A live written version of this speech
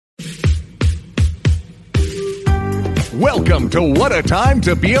Welcome to What a Time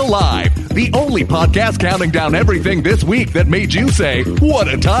to Be Alive, the only podcast counting down everything this week that made you say, what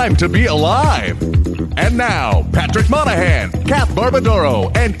a time to be alive. And now, Patrick Monahan, Kath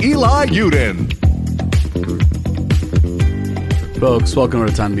Barbadoro, and Eli Uden. Folks, welcome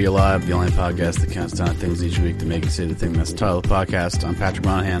to Time to Be Alive, the only podcast that counts down things each week to make you say the thing that's the title of the podcast. I'm Patrick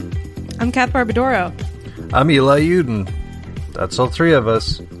Monahan. I'm Kath Barbadoro. I'm Eli Uden. That's all three of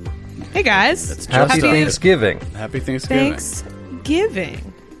us. Hey guys. Happy Thanksgiving. Happy Thanksgiving.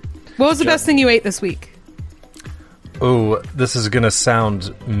 Thanksgiving. What was the best thing you ate this week? Oh, this is going to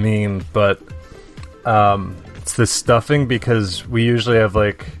sound mean, but it's the stuffing, because we usually have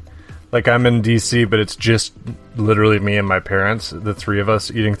like I'm in DC, but it's just literally me and my parents, the three of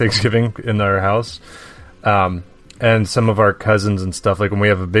us eating Thanksgiving in our house. And some of our cousins and stuff, like when we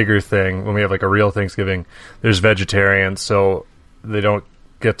have a bigger thing, when we have like a real Thanksgiving, there's vegetarians, so they don't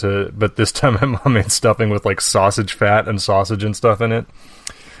get to, but this time my mom made stuffing with like sausage fat and sausage and stuff in it,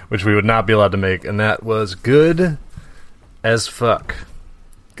 which we would not be allowed to make, and that was good as fuck.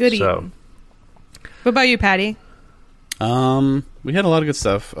 Good eating. What about you, Patty? We had a lot of good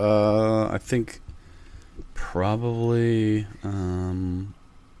stuff. I think probably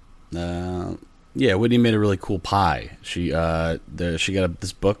Whitney made a really cool pie. She got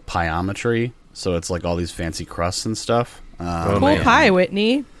this book, Pieometry, so it's like all these fancy crusts and stuff. Cool pie,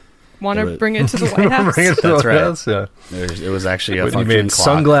 Whitney. Want to bring it to the White House? Bring it to That's the right. White House, yeah. It was actually a Whitney functioning made clock.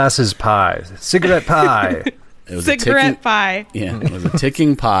 sunglasses pie, cigarette pie. It was Cigarette pie. Yeah, it was a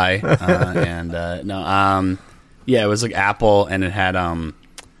ticking pie, it was like apple, and it had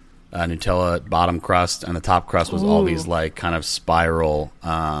Nutella bottom crust, and the top crust was all these like kind of spiral.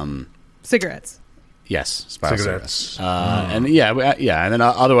 Cigarettes. Yes, spiral Cigarettes. and then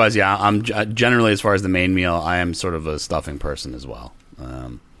otherwise, I'm generally, as far as the main meal, I am sort of a stuffing person as well.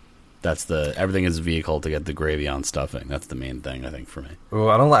 Everything is a vehicle to get the gravy on stuffing. That's the main thing, I think, for me. Oh,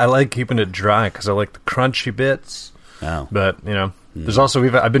 I like keeping it dry because I like the crunchy bits. Oh. But there's also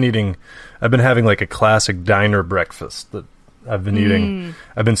I've been having like a classic diner breakfast that I've been eating.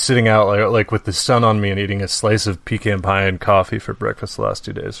 I've been sitting out like with the sun on me and eating a slice of pecan pie and coffee for breakfast the last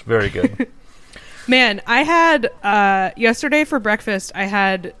 2 days. Very good. Man, I had yesterday for breakfast, I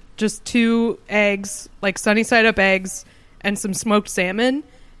had just 2 eggs, like sunny side up eggs, and some smoked salmon.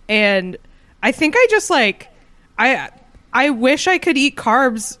 And I think I just I wish I could eat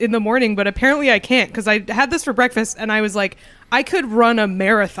carbs in the morning, but apparently I can't, because I had this for breakfast and I was like, I could run a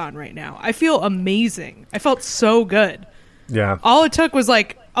marathon right now. I feel amazing. I felt so good. Yeah. All it took was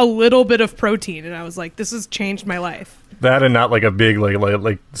like a little bit of protein, and I was like, this has changed my life. That, and not like a big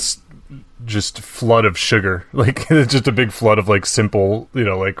just flood of sugar. Like it's just a big flood of like simple,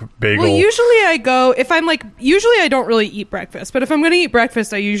 like bagel. Well, usually I go, usually I don't really eat breakfast, but if I'm going to eat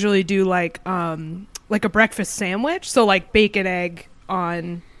breakfast, I usually do like a breakfast sandwich. So like bacon, egg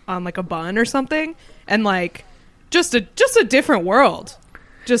on like a bun or something. And like just a different world.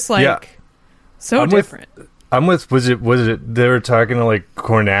 Just like so different. Was it they were talking to like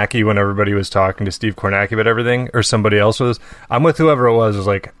Kornacki when everybody was talking to Steve Kornacki about everything, or somebody else was? I'm with whoever it was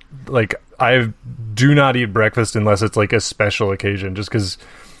like I do not eat breakfast unless it's like a special occasion, just because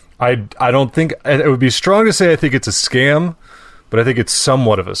I don't think it would be strong to say I think it's a scam, but I think it's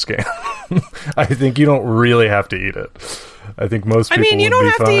somewhat of a scam. I think you don't really have to eat it. I think most people you don't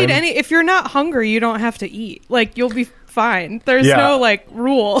have to eat fine. if you're not hungry, you don't have to eat. Like, you'll be fine. There's no like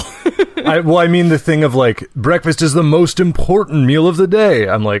rule. The thing of like breakfast is the most important meal of the day.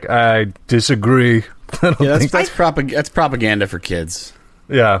 I'm like, I disagree. That's propaganda for kids.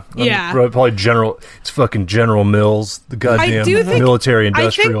 Yeah. Probably it's fucking General Mills, the goddamn military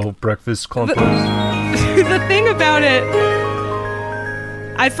industrial breakfast complex. The thing about it,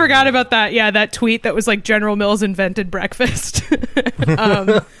 I forgot about that. Yeah, that tweet that was like General Mills invented breakfast.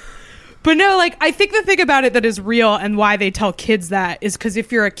 But no, like, I think the thing about it that is real and why they tell kids that is because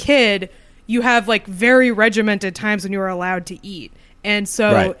if you're a kid, you have like very regimented times when you are allowed to eat. And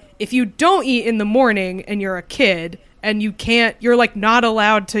so if you don't eat in the morning and you're a kid and you're like not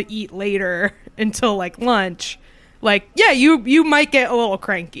allowed to eat later until like lunch, like, yeah, you might get a little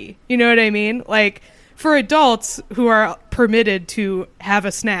cranky. You know what I mean? Like, for adults who are permitted to have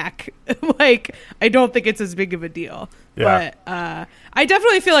a snack, like, I don't think it's as big of a deal. Yeah. But I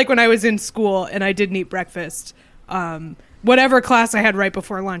definitely feel like when I was in school and I didn't eat breakfast, whatever class I had right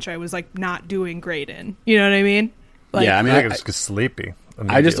before lunch, I was like not doing great in. You know what I mean? Like, I was just sleepy.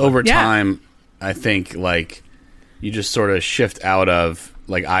 I just over time, I think like you just sort of shift out of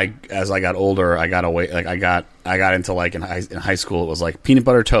like as I got older, I got away. Like I got into like in high school, it was like peanut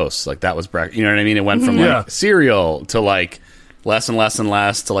butter toast. Like that was breakfast. You know what I mean? It went from like cereal to like less and less and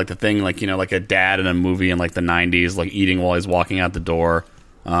less to like the thing like like a dad in a movie in like the 90s like eating while he's walking out the door.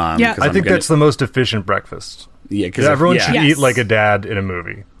 I think that's the most efficient breakfast. Yeah, because everyone should eat like a dad in a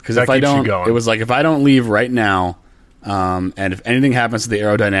movie. Because if I don't, it was like if I don't leave right now, and if anything happens to the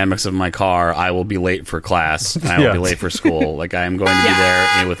aerodynamics of my car, I will be late for class. And I will be late for school. Like I am going to be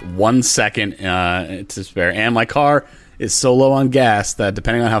there with 1 second to spare, and my car is so low on gas that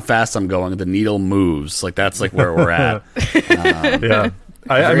depending on how fast I'm going, the needle moves. Like that's like where we're at.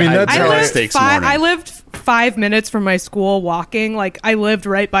 I mean, that's I lived 5 minutes from my school walking. Like I lived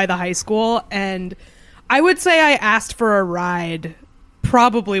right by the high school, and I would say I asked for a ride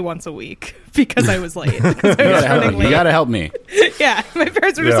probably once a week because I was late. You gotta help me. Yeah, my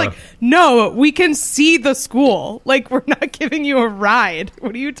parents were just like, "No, we can see the school. Like, we're not giving you a ride.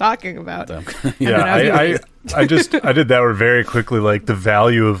 What are you talking about?" I did that very quickly. Like the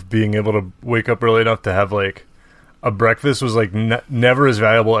value of being able to wake up early enough to have like a breakfast was like never as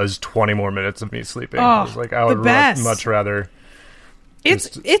valuable as 20 more minutes of me sleeping. I was like, I would much rather.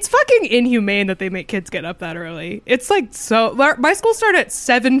 It's fucking inhumane that they make kids get up that early. It's like so. My school started at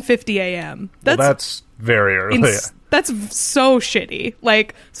 7:50 a.m. That's very early. That's so shitty.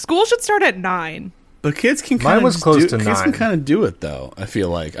 Like school should start at 9. But kids can kind of close to 9. Kids can kind of do it though. I feel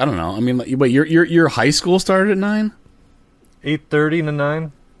like I don't know. I mean, but your high school started at 9, 8:30 to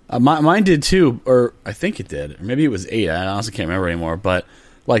 9. Mine did too, or I think it did, or maybe it was 8. I honestly can't remember anymore. But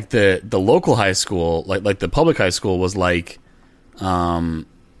like the local high school, like the public high school was like I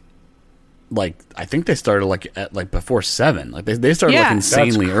think they started like at like before 7. Like they started like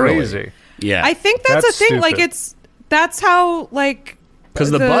insanely early. Yeah, I think that's a thing. Stupid. Like that's how like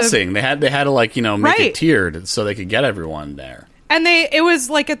because the busing they had to like make it tiered so they could get everyone there. And it was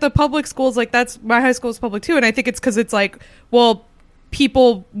like at the public schools, like that's my high school is public too, and I think it's because it's like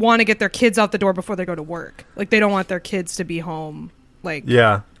people want to get their kids out the door before they go to work. Like they don't want their kids to be home. Like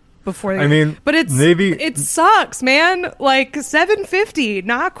before they but it sucks, man. Like 7:50,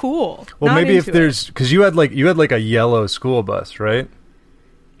 not cool. Well, maybe if there's because you had like a yellow school bus, right?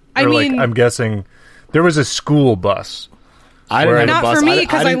 I'm guessing there was a school bus. I didn't have not a bus. For me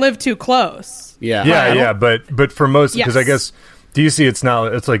because I live too close. But for most because I guess DC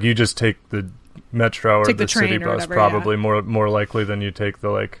it's like you just take the metro or the city bus whatever, probably more likely than you take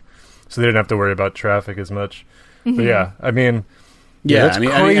the so they didn't have to worry about traffic as much. Mm-hmm. But I mean. That's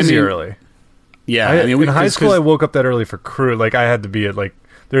crazy early. Yeah, in high school I woke up that early for crew. Like I had to be at there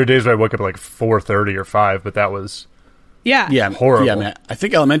were days where I woke up at like 4:30 or 5, but that was horrible. Yeah, man. I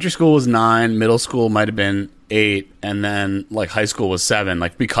think elementary school was 9, middle school might have been 8, and then like high school was 7.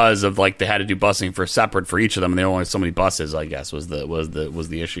 Like because of like they had to do busing for separate for each of them, and there were only so many buses. I guess was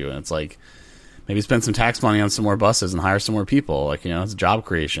the issue, and it's like maybe spend some tax money on some more buses and hire some more people. Like it's job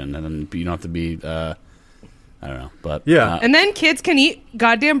creation, and then you don't have to be. I don't know, but and then kids can eat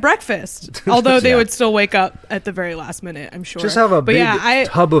goddamn breakfast, although they would still wake up at the very last minute. I'm sure. Just have a big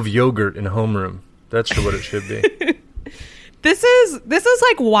tub of yogurt in homeroom. That's what it should be. This is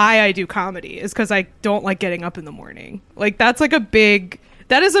like why I do comedy is because I don't like getting up in the morning. Like that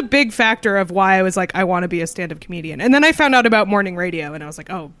is a big factor of why I was like I want to be a stand-up comedian. And then I found out about morning radio, and I was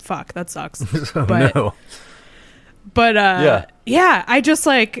like, oh fuck, that sucks. But I just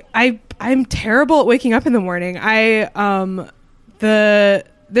like I'm terrible at waking up in the morning.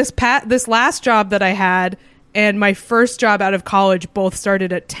 This last job that I had and my first job out of college both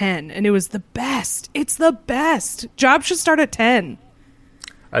started at 10, and it was the best. It's the best. Jobs should start at 10.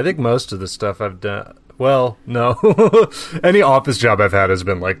 I think most of the stuff I've done. Well, no. Any office job I've had has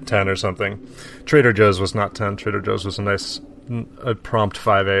been like 10 or something. Trader Joe's was not 10. Trader Joe's was a prompt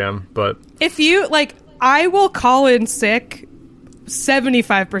 5 a.m. But if you like, I will call in sick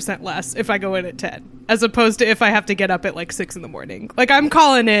 75% less if I go in at 10, as opposed to if I have to get up at like 6 in the morning. Like I'm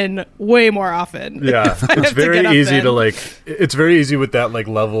calling in way more often. Yeah, it's very easy it's very easy with that like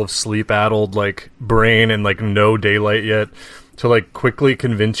level of sleep addled like brain and like no daylight yet to like quickly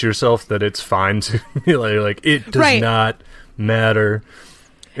convince yourself that it's fine to be like it does not matter.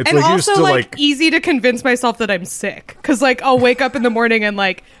 It's and also like easy to convince myself that I'm sick because like I'll wake up in the morning and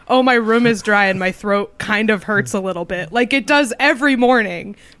like, oh, my room is dry and my throat kind of hurts a little bit, like it does every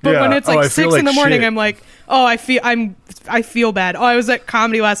morning. But when it's like 6 in the morning, shit. I'm like, oh, I feel bad. Oh, I was at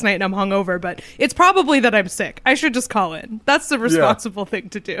comedy last night and I'm hungover, but it's probably that I'm sick. I should just call in. That's the responsible thing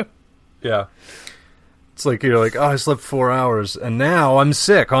to do. Yeah. It's like you're like, oh, I slept 4 hours and now I'm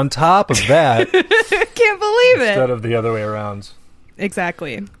sick on top of that. Can't believe it. Instead of the other way around.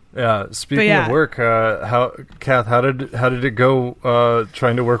 Exactly. Yeah. Speaking of work, Kath, how did it go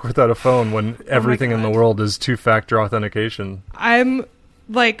trying to work without a phone when everything in the world is 2-factor authentication? I'm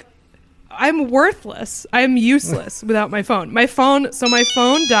like, I'm worthless. I'm useless without my phone. My phone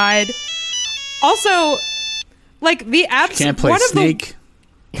died. Also, like the apps Can't play Snake.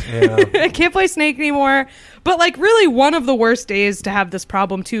 I can't play Snake anymore. But like really one of the worst days to have this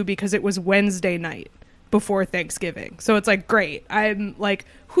problem too, because it was Wednesday night before Thanksgiving. So it's like, great. I'm like,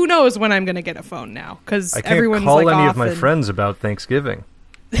 who knows when I'm going to get a phone now? Because everyone's call like any off of my and... friends about Thanksgiving.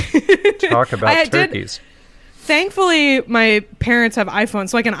 Talk about turkeys. Thankfully, my parents have iPhones,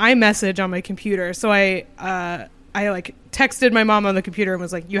 so I can iMessage on my computer. So I like texted my mom on the computer and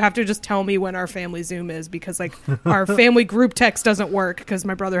was like, you have to just tell me when our family Zoom is, because like our family group text doesn't work because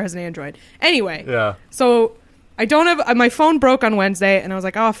my brother has an Android. Anyway, yeah. So I don't have my phone broke on Wednesday, and I was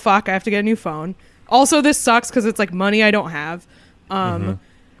like, oh fuck, I have to get a new phone. Also, this sucks because it's like money I don't have.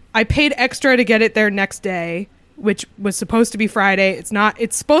 I paid extra to get it there next day, which was supposed to be Friday. It's not.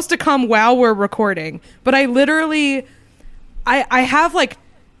 It's supposed to come while we're recording, but I literally, I have like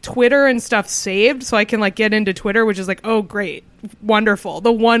Twitter and stuff saved, so I can like get into Twitter, which is like, oh great, wonderful.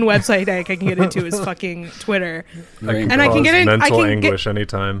 The one website I can get into is fucking Twitter, and I can get in. Mental anguish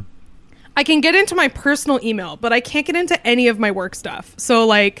anytime. I can get into my personal email, but I can't get into any of my work stuff. So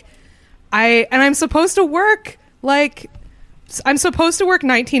like, I'm supposed to work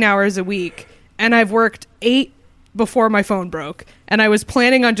 19 hours a week, and I've worked 8 before my phone broke, and I was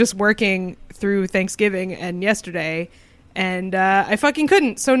planning on just working through Thanksgiving and yesterday, and I fucking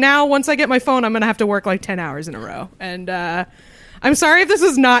couldn't. So now once I get my phone, I'm gonna have to work like 10 hours in a row, and I'm sorry if this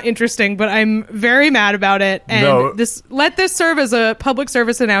is not interesting, but I'm very mad about it, and let this serve as a public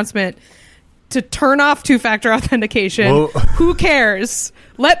service announcement to turn off two-factor authentication. Well, who cares?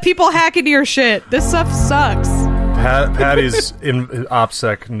 Let people hack into your shit. This stuff sucks. Patty's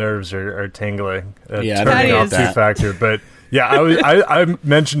OPSEC nerves are tingling. Patty off is. two-factor, but yeah, I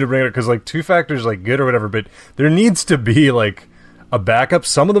mentioned to bring it up because like two-factor is like good or whatever, but there needs to be like a backup.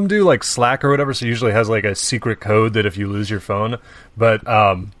 Some of them do, like Slack or whatever, so it usually has like a secret code that if you lose your phone. But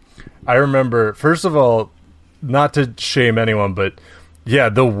I remember, first of all, not to shame anyone, but yeah,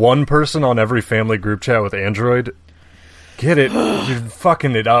 the one person on every family group chat with Android, get it, you're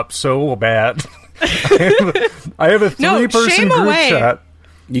fucking it up so bad. I have a 3-person group chat.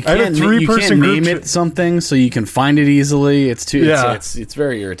 You can't name it something so you can find it easily. It's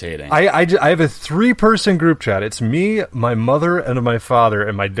very irritating. I have a 3-person group chat. It's me, my mother, and my father,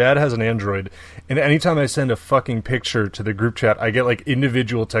 and my dad has an Android. And anytime I send a fucking picture to the group chat, I get like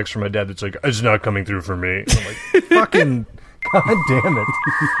individual text from my dad that's like, it's not coming through for me. And I'm like, fucking god damn it.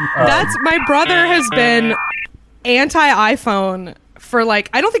 My brother has been anti-iPhone for like,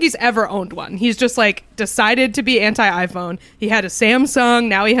 I don't think he's ever owned one. He's just like decided to be anti-iPhone. He had a Samsung,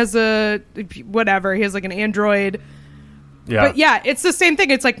 now he has a whatever, he has like an Android. Yeah. But yeah, it's the same thing.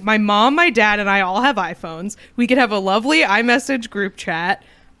 It's like my mom, my dad, and I all have iPhones. We could have a lovely iMessage group chat,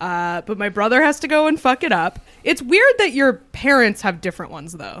 but my brother has to go and fuck it up. It's weird that your parents have different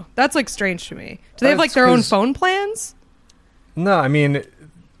ones though. That's like strange to me. Do they have like their own phone plans? No, I mean,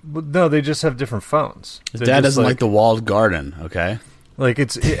 no, they just have different phones. His dad doesn't like the walled garden, okay? Like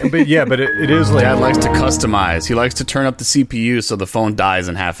it is like... Dad likes to customize. He likes to turn up the CPU so the phone dies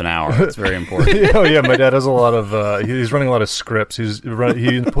in half an hour. It's very important. Oh yeah, my dad has a lot of... he's running a lot of scripts. He put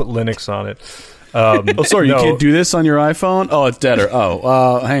Linux on it. Sorry, you can't do this on your iPhone? Oh, it's dead.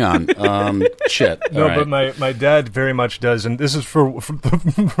 Hang on. Shit. No, right. But my dad very much does, and this is for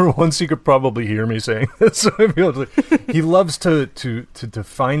once he could probably hear me saying this. So he loves to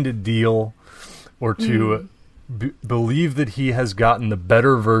find a deal or to believe that he has gotten the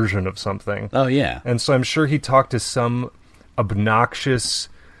better version of something. Oh, yeah. And so I'm sure he talked to some obnoxious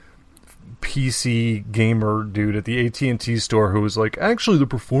PC gamer dude at the AT&T store who was like, actually the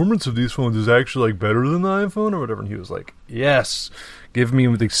performance of these phones is actually like better than the iPhone or whatever, and he was like, yes, give me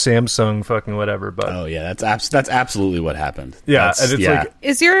the Samsung fucking whatever. But oh yeah, that's absolutely what happened. Yeah, and it's like,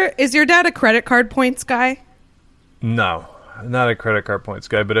 is your dad a credit card points guy? No, not a credit card points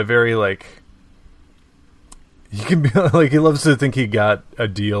guy, but a very like, he can be like, he loves to think he got a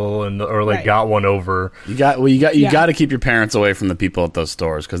deal or got one over. You got to keep your parents away from the people at those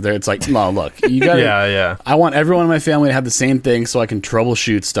stores because it's like, no, look, you got yeah. I want everyone in my family to have the same thing so I can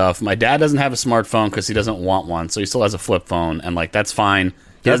troubleshoot stuff. My dad doesn't have a smartphone because he doesn't want one, so he still has a flip phone, and like that's fine.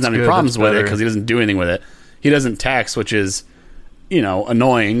 He doesn't have any problems with it because he doesn't do anything with it. He doesn't text, which is,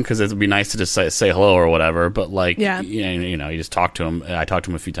 annoying because it would be nice to just say hello or whatever. But like, you just talk to him. I talk to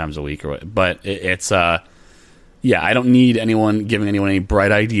him a few times a week, but it's Yeah, I don't need anyone giving anyone any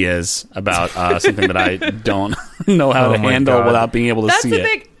bright ideas about something that I don't know how to handle without being able to see it. That's the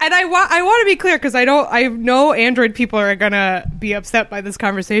thing, and I want to be clear because I know Android people are gonna be upset by this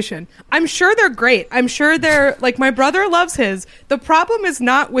conversation. I'm sure they're great. I'm sure they're like, my brother loves his. The problem is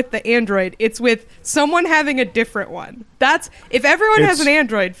not with the Android; it's with someone having a different one. That's if everyone has an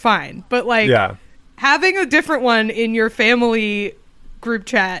Android, fine. But like, having a different one in your family group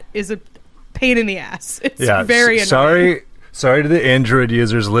chat is a pain in the ass. It's very annoying. Sorry to the Android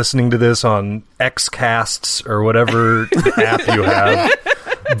users listening to this on Xcasts or whatever app you have,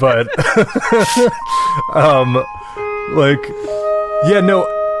 but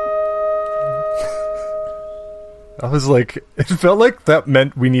I was like, it felt like that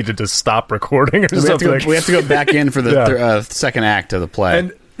meant we needed to stop recording or something. We have to go back in for the second act of the play.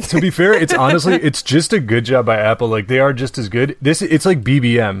 And to be fair, it's honestly, it's just a good job by Apple. Like, they are just as good. It's like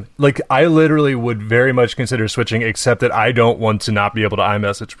BBM. Like, I literally would very much consider switching, except that I don't want to not be able to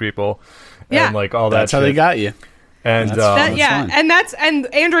iMessage people. Yeah. And like all that. That's how they got you. And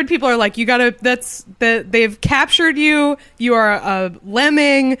and Android people are like, they've captured you. You are a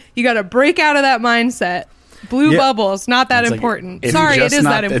lemming. You got to break out of that mindset. Blue bubbles, not that important. Sorry, it is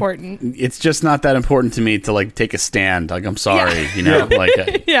that important. It's just not that important to me to like take a stand. Like, I'm sorry, you know. Like,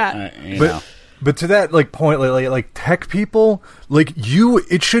 but to that like point, like tech people, like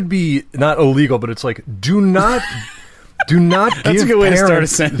it should be not illegal, but it's like do not That's give a good way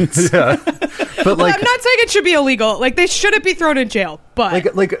parents, to start a sentence. But like, I'm not saying it should be illegal. Like, they shouldn't be thrown in jail.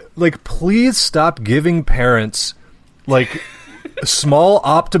 But like please stop giving parents like small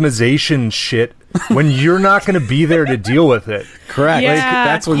optimization shit when you're not going to be there to deal with it. Correct. Yeah, like,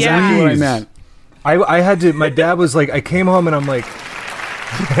 that's exactly what I meant. I had to. My dad was like, I came home and I'm like,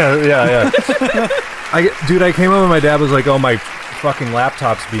 yeah. I came home and my dad was like, oh, my fucking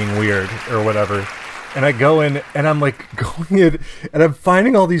laptop's being weird or whatever. And I go in and I'm like going in and I'm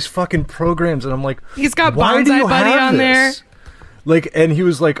finding all these fucking programs and I'm like, he's got Bonsai Buddy on there. Like, and he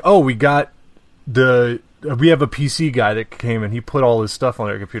was like, oh, we have a PC guy that came and he put all his stuff on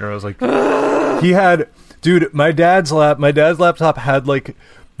their computer. And I was like, my dad's laptop had like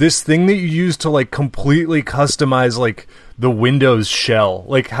this thing that you use to like completely customize like the Windows shell,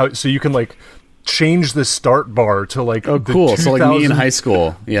 like so you can like change the start bar to like cool. So like me in high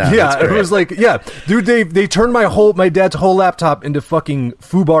school, it was like dude, they turned my dad's whole laptop into fucking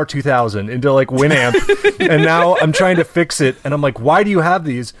Fubar 2000 into like Winamp, and now I'm trying to fix it, and I'm like, why do you have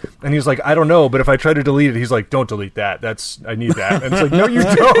these? And he's like, I don't know, but if I try to delete it, he's like, don't delete that. I need that. And it's like, no, you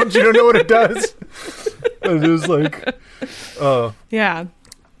don't. You don't know what it does. And it was like, yeah.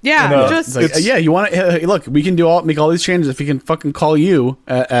 Yeah, you want to look? We can make all these changes if we can fucking call you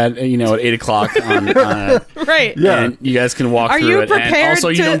at 8:00 on right. Yeah, and you guys can walk through it.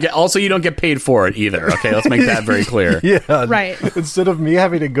 And also you don't get paid for it either. Okay, let's make that very clear. Yeah, right. Instead of me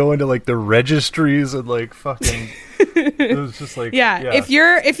having to go into like the registries and like fucking. It was just like if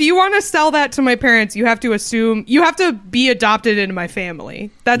you want to sell that to my parents, you have to be adopted into my family.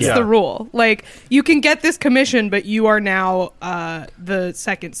 That's the rule. Like, you can get this commission, but you are now the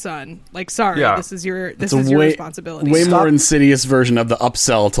second son. Like, sorry, this is your responsibility. Way more insidious version of the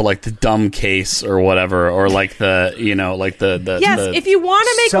upsell to like the dumb case or whatever, or like the if you want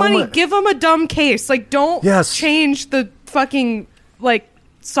to make money, give them a dumb case. Like, don't change the fucking like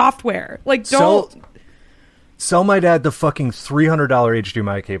software. Like, don't. Sell my dad the fucking $300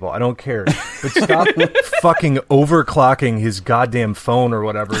 HDMI cable. I don't care. But stop fucking overclocking his goddamn phone or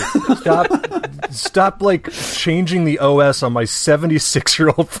whatever. Stop like changing the OS on my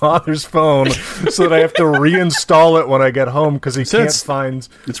 76-year-old father's phone so that I have to reinstall it when I get home because he can't find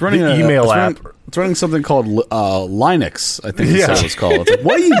the email app. It's running something called Linux, I think that's what it's called. It's like,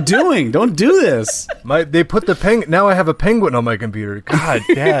 what are you doing? Don't do this. They put now I have a penguin on my computer. God,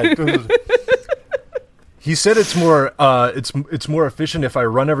 Dad. He said it's more efficient if I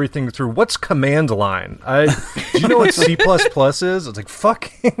run everything through what's command line. Do you know what C++ is? It's like,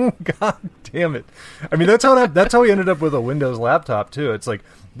 fucking god damn it. I mean, that's how we ended up with a Windows laptop too. It's like,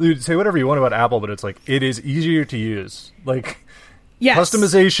 dude, say whatever you want about Apple, but it's like, it is easier to use. Like,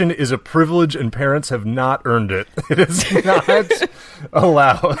 customization is a privilege and parents have not earned it. It is not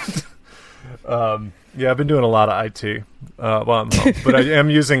allowed. I've been doing a lot of IT while I'm home, but I am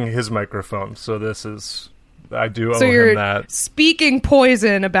using his microphone, so I do owe him that. Speaking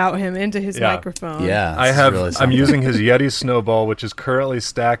poison about him into his microphone. Yeah, I'm using his Yeti Snowball, which is currently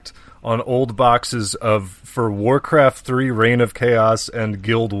stacked on old boxes for Warcraft 3, Reign of Chaos, and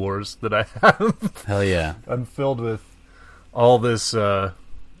Guild Wars that I have. Hell yeah! I'm filled with all this.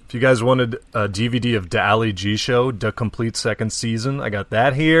 If you guys wanted a DVD of the Ali G Show, the complete second season, I got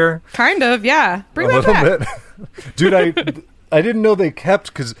that here. Kind of, yeah. Bring that back. Bit. Dude, I didn't know they kept,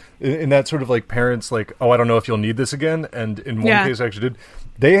 because in that sort of like parents like, oh, I don't know if you'll need this again, and in one case I actually did.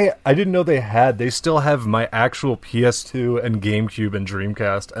 I didn't know they still have my actual PS2 and GameCube and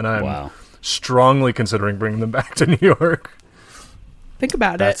Dreamcast, and I'm strongly considering bringing them back to New York. Think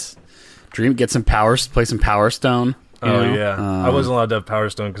about it. Get some play some Power Stone. Yeah. I wasn't allowed to have Power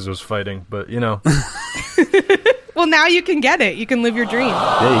Stone because I was fighting, but Well, now you can get it. You can live your dream.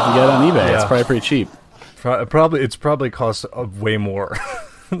 Yeah, you can get it on eBay. It's probably pretty cheap. It's probably cost way more.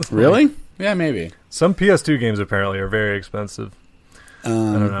 Really? Yeah, maybe. Some PS2 games apparently are very expensive. I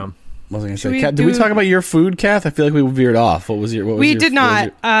don't know. What was I going to say? Kat, did we talk about your food, Kath? I feel like we veered off. We did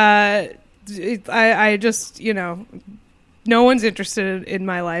not. I just, no one's interested in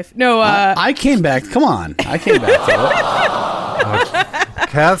my life. No, I came back. Come on. I came back to it.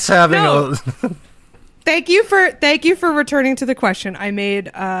 Kath's having Thank you for returning to the question. I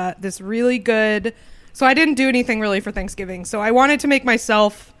made this really good. So I didn't do anything really for Thanksgiving. So I wanted to make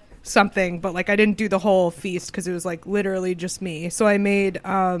myself something, but like I didn't do the whole feast because it was like literally just me. So I made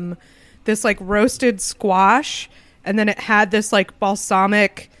this like roasted squash, and then it had this like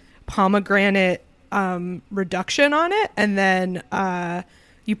balsamic pomegranate reduction on it, and then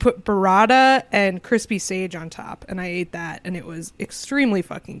you put burrata and crispy sage on top, and I ate that, and it was extremely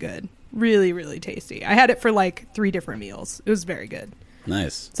fucking good. Really, really tasty. I had it for like 3 different meals. It was very good.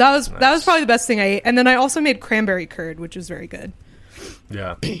 Nice. So that was probably the best thing I ate. And then I also made cranberry curd, which was very good.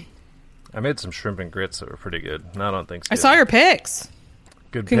 Yeah. I made some shrimp and grits that were pretty good. Not on Thanksgiving. I saw your pics.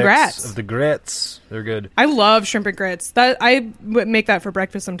 Good Congrats. pics of the grits. They're good. I love shrimp and grits. I make that for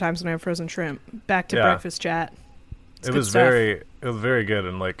breakfast sometimes when I have frozen shrimp. Back to breakfast chat. It was very good,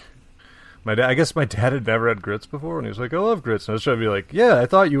 and like I guess my dad had never had grits before, and he was like, I love grits. And I was trying to be like, yeah, I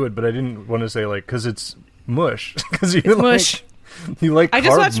thought you would, but I didn't want to say like, because it's mush. Because you mush. You like I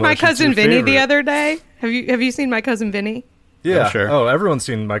just watched My Cousin Vinny the other day. Have you seen My Cousin Vinny? Yeah, sure. Oh, everyone's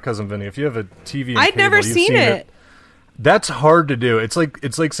seen My Cousin Vinny. If you have a TV, I'd never seen it. That's hard to do. It's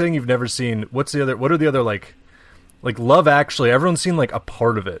like saying you've never seen what are the other like Love Actually. Everyone's seen like a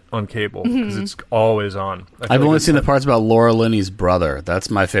part of it on cable because it's always on. I've only seen the parts about Laura Linney's brother. That's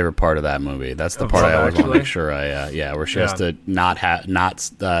my favorite part of that movie. That's the part I always want to make sure where she has to not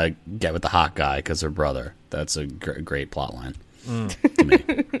get with the hot guy because her brother. That's a great plot line. To me.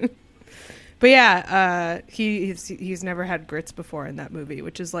 But yeah, he's never had grits before in that movie,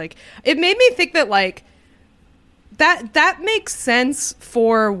 which is like, it made me think that like that makes sense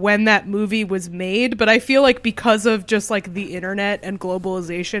for when that movie was made, but I feel like because of just like the internet and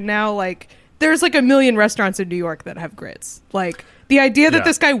globalization now, like there's like a million restaurants in New York that have grits. Like the idea that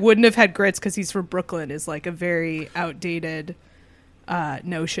this guy wouldn't have had grits because he's from Brooklyn is like a very outdated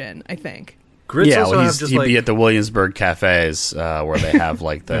notion, I think. Grits he'd be at the Williamsburg cafes where they have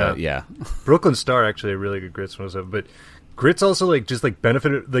like the Brooklyn Star actually a really good grits one, but grits also like just like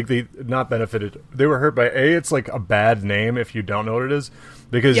benefited, like they were hurt by it's like a bad name if you don't know what it is,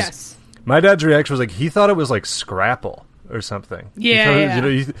 because my dad's reaction was like he thought it was like Scrapple or something. He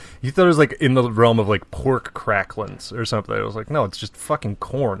thought it was like in the realm of like pork cracklins or something. I was like, no, it's just fucking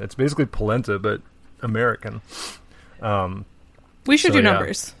corn. It's basically polenta but American. We should do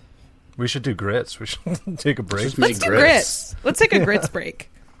numbers. We should do grits. We should take a break. Let's do grits. Let's take a grits break.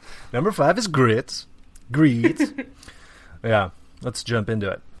 Number 5 is grits. Grits. Yeah, let's jump into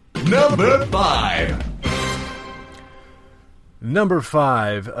it. Number 5. Number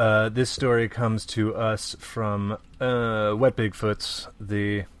 5. This story comes to us from Wet Bigfoots,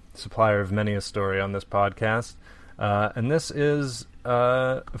 the supplier of many a story on this podcast. And this is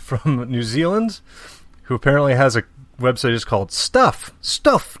from New Zealand, who apparently has a website is called stuff.co.nz.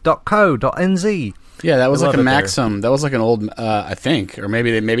 Yeah, that was like a Maxim. That was like an old, I think, or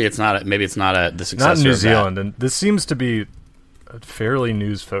maybe it's not. Maybe it's not the successor. Not in New Zealand, and this seems to be fairly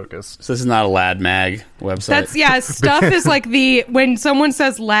news focused. So this is not a Lad Mag website. Stuff is like when someone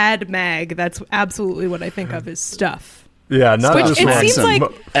says Lad Mag, that's absolutely what I think of as stuff. Yeah, not Which just it Maxim. seems like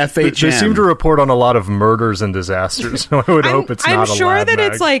FHM. They seem to report on a lot of murders and disasters. So I would hope it's not a Lad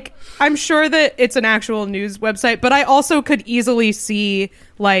Mag. I'm sure that it's an actual news website, but I also could easily see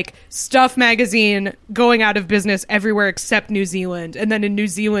like Stuff magazine going out of business everywhere except New Zealand, and then in New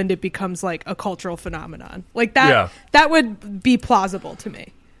Zealand it becomes like a cultural phenomenon. Like that. Yeah. That would be plausible to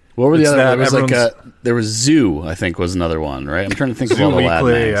me. What were the other? There was Zoo. I think was another one, right? I'm trying to think of all the Lad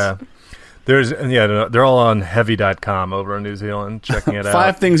Mags. They're all on heavy.com over in New Zealand, checking it out.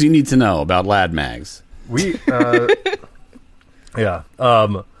 5 things you need to know about Lad Mags.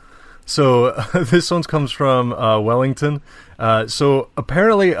 So this one comes from Wellington. So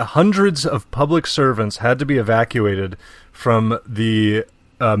apparently hundreds of public servants had to be evacuated from the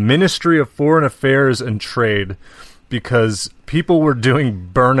Ministry of Foreign Affairs and Trade because people were doing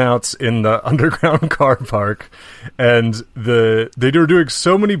burnouts in the underground car park, and they were doing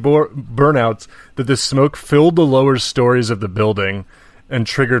so many burnouts that the smoke filled the lower stories of the building and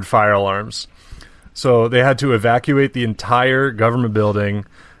triggered fire alarms. So they had to evacuate the entire government building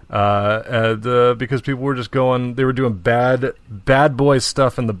because people were just they were doing bad boy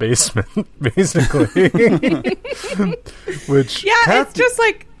stuff in the basement, basically. Which it's just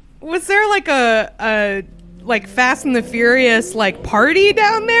like, was there like a like Fast and the Furious like party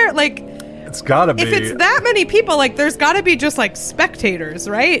down there? Like, it's gotta be. If it's that many people, like there's gotta be just like spectators,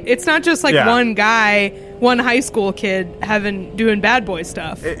 right? It's not just like one guy, one high school kid doing bad boy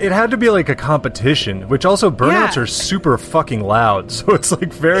stuff. It had to be like a competition, which also burnouts are super fucking loud, so it's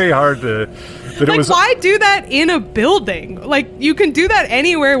like very hard to. Like, why do that in a building? Like, you can do that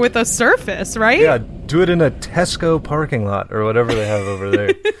anywhere with a surface, right? Yeah, do it in a Tesco parking lot or whatever they have over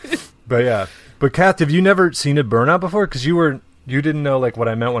there. But yeah. But Kath, have you never seen a burnout before? Because you didn't know like what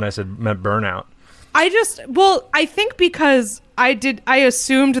I meant when I meant burnout. I think because I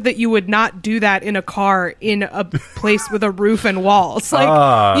assumed that you would not do that in a car in a place with a roof and walls.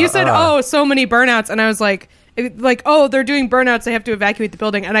 Like you said, so many burnouts, and I was like, oh, they're doing burnouts, they have to evacuate the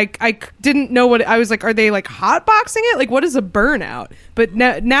building, and I didn't know what I was like. Are they like hotboxing it? Like, what is a burnout? But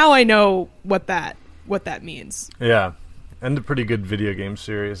now I know what that means. Yeah. And a pretty good video game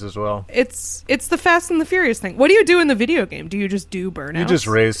series as well. It's the Fast and the Furious thing. What do you do in the video game? Do you just do burnouts? You just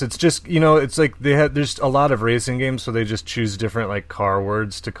race. It's just, it's like there's a lot of racing games, so they just choose different like car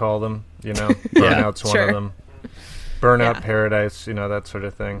words to call them. Burnout's one of them. Burnout Paradise, that sort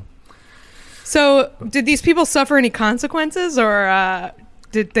of thing. So, did these people suffer any consequences, or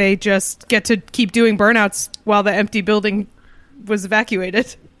did they just get to keep doing burnouts while the empty building was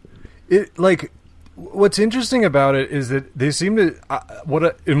evacuated? What's interesting about it is that they seem to what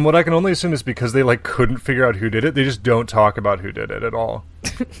I can only assume is because they like couldn't figure out who did it. They just don't talk about who did it at all.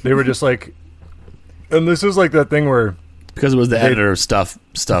 They were just like, and this is like that thing where because it was the editor of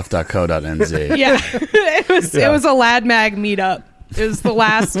stuff.co.nz. Yeah, it was a Lad Mag meetup. It was the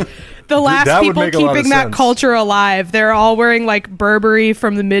last people keeping that culture alive. They're all wearing like Burberry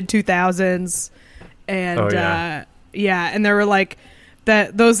from the mid 2000s, and and there were like.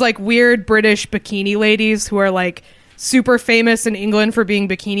 Those like weird British bikini ladies who are like super famous in England for being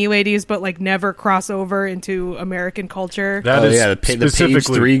bikini ladies, but like never cross over into American culture. The Page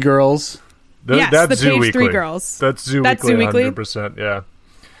 3 girls. That's the Page 3 Weekly. girls. That's Zoo Weekly. 100%.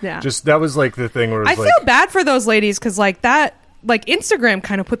 Yeah. Just that was like the thing where I feel bad for those ladies because like that. Like Instagram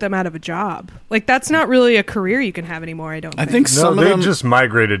kind of put them out of a job. Like that's not really a career you can have anymore. I think some of them just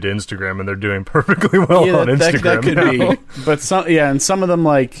migrated to Instagram and they're doing perfectly well on Instagram. That could be. But and some of them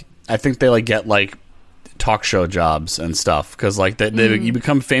like I think they like get like talk show jobs and stuff because like you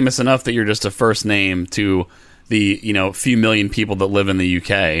become famous enough that you're just a first name to the few million people that live in the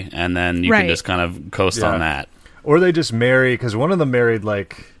UK, and then you can just kind of coast on that. Or they just marry because one of them married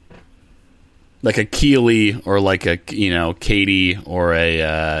like a Keely or like a Katie or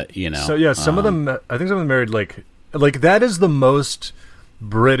a So yeah, some of them I think some of them married like that is the most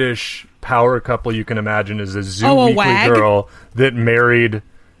British power couple you can imagine is a Zoo Weekly girl that married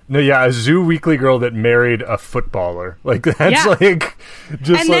a Zoo Weekly girl that married a footballer. Like that's like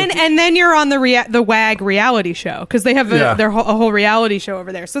just and then you're on the WAG reality show because they have a whole reality show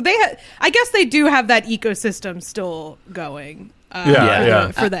over there. So I guess they do have that ecosystem still going. For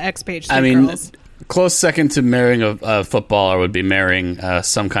the X Page 3 girls. Close second to marrying a footballer would be marrying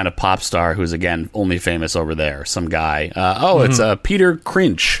some kind of pop star who's again only famous over there. Some guy. It's Peter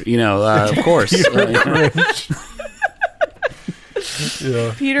Crinch. Of course.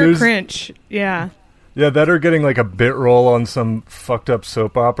 Peter Crinch. Yeah. Yeah, that are getting like a bit role on some fucked up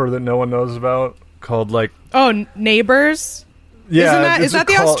soap opera that no one knows about called like Neighbours. Yeah, is that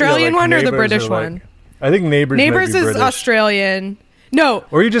the Australian one or the British one? I think Neighbours is British. Australian. No,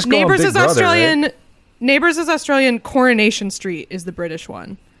 or you just call Neighbours is Australian. Right? Neighbours is Australian. Coronation Street is the British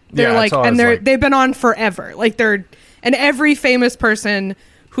one. They're they've been on forever. Like and every famous person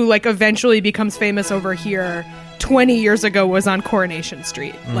who like eventually becomes famous over here 20 years ago was on Coronation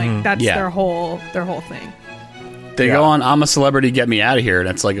Street. Like that's their whole thing. They go on I'm a Celebrity, Get Me Out of Here, and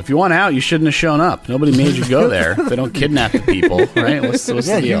it's like if you want out, you shouldn't have shown up. Nobody made you go there. They don't kidnap the people, right? What's the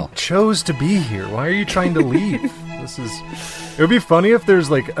deal? You chose to be here. Why are you trying to leave? It would be funny if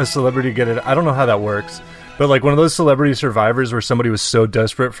there's like a celebrity get it. I don't know how that works, but like one of those celebrity survivors where somebody was so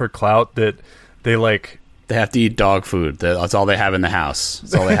desperate for clout that they have to eat dog food. That's all they have in the house.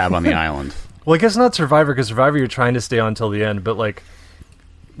 That's all they have on the island. Well, I guess not Survivor because Survivor you're trying to stay on till the end, but like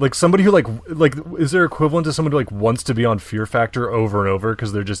like somebody who like is there equivalent to somebody who like wants to be on Fear Factor over and over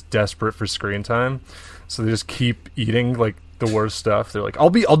because they're just desperate for screen time, so they just keep eating like the worst stuff. They're like, I'll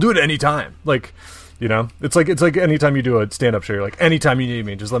do it anytime. Like, you know, it's like anytime you do a stand-up show, you're like, anytime you need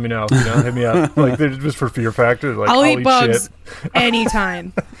me, just let me know. You know, hit me up. Like, they're just for Fear Factor. Like, I'll eat bugs shit.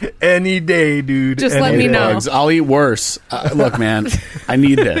 anytime, any day, dude. Just any let me day. know. Bugs. I'll eat worse. Look, man, I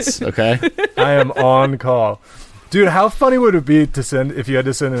need this. Okay. I am on call. Dude, how funny would it be to send if you had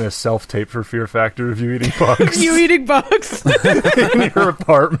to send in a self-tape for Fear Factor of you eating bugs you eating bugs. in your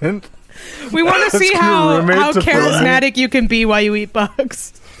apartment? We want to see your how roommate to charismatic you can be while you eat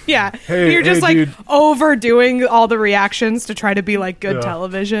bugs. Yeah, Hey, you're just hey, like dude. overdoing all the reactions to try to be like good Yeah.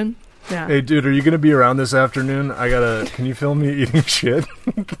 television. Yeah. Hey, dude, are you going to be around this afternoon? Can you film me eating shit?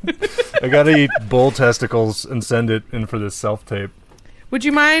 I got to eat bull testicles and send it in for this self-tape. Would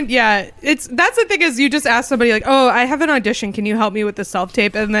you mind? Yeah, that's the thing is you just ask somebody like, oh, I have an audition. Can you help me with the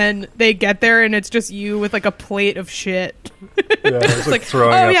self-tape? And then they get there and it's just you with like a plate of shit. Yeah, it's like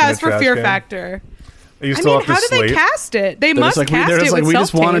throwing oh up yeah, in it's a for trash Fear can. Factor. You I still mean, have how to do they slate. cast it? They They're must just cast it with we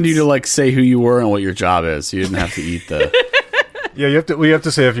just wanted you to self-tapes. like say who you were and what your job is. You didn't have to eat the. Yeah, we have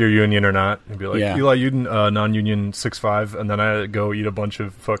to say if you're union or not. And be like, Yeah. Eli, you non-union 6'5", and then I go eat a bunch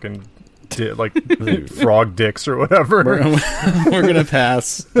of fucking frog dicks or whatever. We're gonna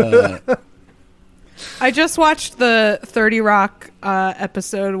pass. I just watched the 30 Rock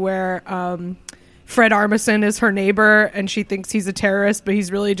episode where Fred Armisen is her neighbor and she thinks he's a terrorist, but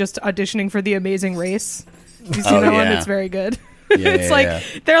he's really just auditioning for The Amazing Race. You seen that one? yeah. It's very good. Yeah, It's yeah, like yeah.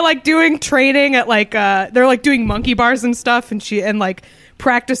 they're like doing training at like they're like doing monkey bars and stuff, and like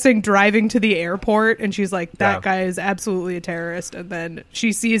practicing driving to the airport, and she's like, that Yeah. guy is absolutely a terrorist, and then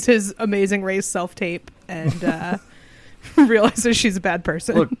she sees his Amazing Race self-tape and realizes she's a bad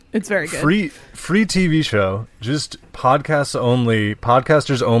person. Look, it's very good. Free TV show, just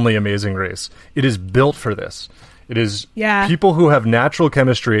podcasters only Amazing Race. It is built for this. It is people who have natural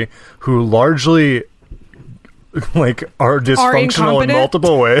chemistry, who largely like are dysfunctional in incompetent?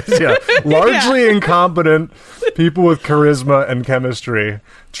 multiple ways. Yeah, largely incompetent people with charisma and chemistry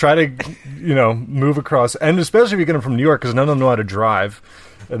try to, move across, and especially if you get them from New York because none of them know how to drive,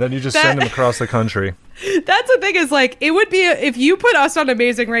 and then you just send them across the country. That's the thing is like it would be if you put us on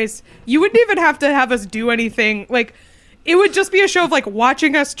Amazing Race, you wouldn't even have to have us do anything. Like it would just be a show of like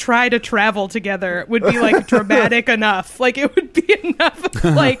watching us try to travel together would be like dramatic enough. Like it would be enough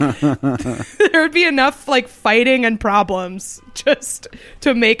like there would be enough like fighting and problems just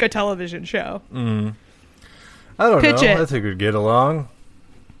to make a television show. I don't Pitch know. it. I think we'd get along.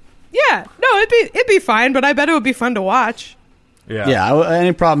 Yeah, no, it'd be fine, but I bet it would be fun to watch. Yeah.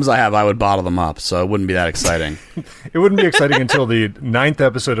 Any problems I have, I would bottle them up, so it wouldn't be that exciting. It wouldn't be exciting until the 9th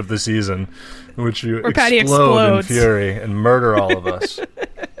episode of the season, in which you Where Patty explode in explodes. fury and murder all of us.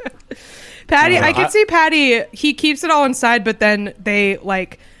 Patty, I can see Patty. He keeps it all inside, but then they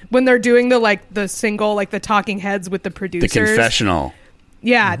like when they're doing the single, like the talking heads with the The producers. confessional.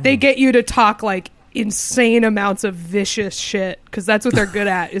 Yeah, they get you to talk like insane amounts of vicious shit because that's what they're good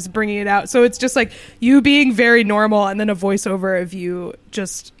at is bringing it out. So it's just like you being very normal and then a voiceover of you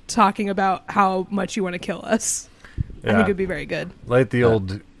just talking about how much you want to kill us. I think it'd be very good. Light the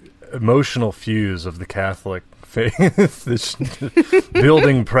old emotional fuse of the Catholic faith. This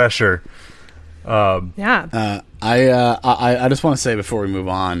building pressure. Yeah. I just want to say before we move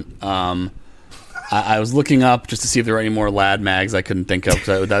on, I was looking up just to see if there were any more lad mags I couldn't think of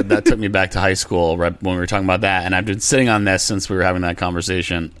because that took me back to high school right when we were talking about that, and I've been sitting on this since we were having that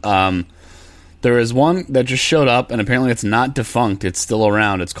conversation. There is one that just showed up, and apparently it's not defunct. It's still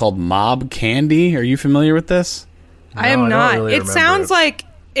around. It's called Mob Candy. Are you familiar with this? I am don't not. really It remember sounds it. like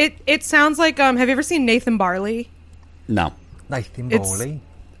it sounds like have you ever seen Nathan Barley? No. It's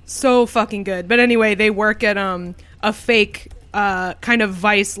so fucking good. But anyway, they work at a fake kind of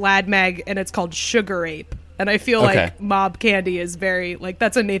Vice lad mag, and it's called Sugar Ape. And I feel Okay. like Mob Candy is very like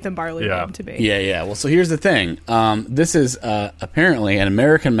that's a Nathan Barley Yeah. name to me. Yeah. Well, so here's the thing. This is apparently an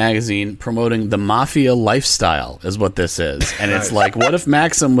American magazine promoting the mafia lifestyle is what this is. And it's like, what if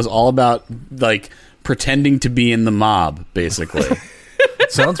Maxim was all about, like, pretending to be in the mob, basically?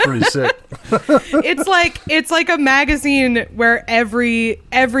 Sounds pretty sick. It's like a magazine where every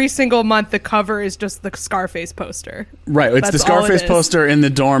single month the cover is just the Scarface poster. Right. It's That's the all it Scarface is. poster in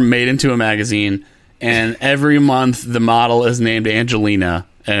the dorm made into a magazine. And every month the model is named Angelina.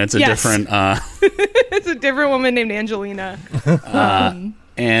 And it's a Yes. different... It's a different woman named Angelina.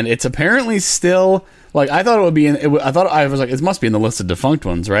 and it's apparently still... Like, I thought it would be I was like, it must be in the list of defunct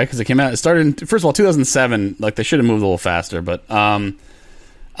ones, right? Because it started in, first of all, 2007. Like, they should have moved a little faster, but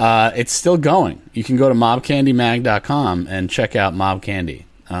it's still going. You can go to mobcandymag.com and check out Mob Candy.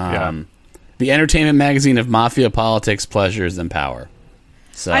 The entertainment magazine of mafia, politics, pleasures, and power.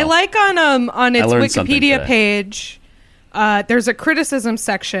 So I like on its learned something Wikipedia today. page. There's a criticism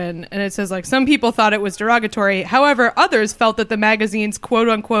section, and it says, like, some people thought it was derogatory. However, others felt that the magazine's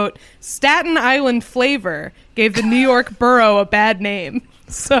quote-unquote Staten Island flavor gave the New York borough a bad name.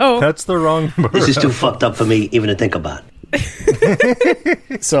 So That's the wrong borough. This is too fucked up for me even to think about.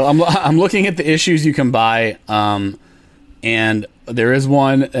 So I'm looking at the issues you can buy, and there is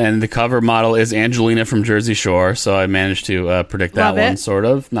one, and the cover model is Angelina from Jersey Shore. So I managed to predict that Love it. one, sort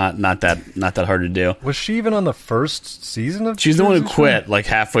of. Not that hard to do. Was she even on the first season of She's the one who Jersey Shore? quit like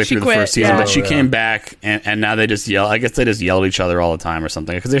halfway She through quit, the first season, yeah. but she Oh, yeah. came back, and now they just yell. I guess they just yell at each other all the time or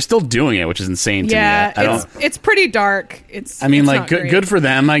something because they're still doing it, which is insane to yeah, me. I don't. it's pretty dark. I mean, it's like, not great. good for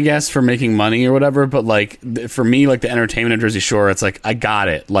them, I guess, for making money or whatever. But like, for me, like the entertainment of Jersey Shore, it's like I got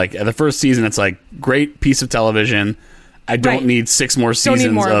it. Like the first season, it's like great piece of television. I don't Right. need 6 more Don't need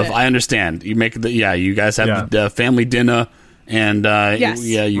seasons more of of. it. I understand. You make you guys have Yeah. the family dinner, and Yes.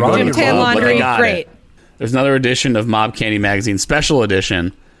 you Ron go to Jim the Tan club. Like, I Laundry, got great. it. There's another edition of Mob Candy Magazine, special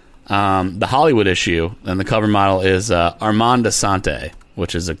edition, the Hollywood issue, and the cover model is Armand Assante,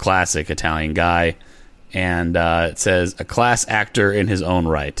 which is a classic Italian guy, and it says a class actor in his own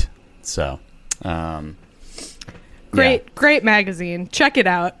right. So, Great magazine. Check it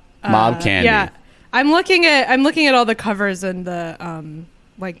out. Mob Candy. Yeah, I'm looking at all the covers and the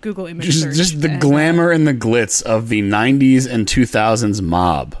like Google image search. Just the and, glamour and the glitz of the 90s and 2000s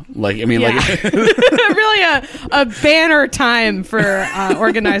mob. Like, I mean, Yeah. like, really a banner time for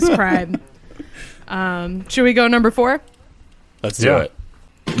organized crime. Should we go number 4? let's do Yeah. it.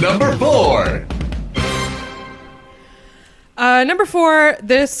 Number 4. Number 4,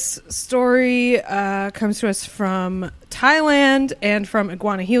 this story comes to us from Thailand and from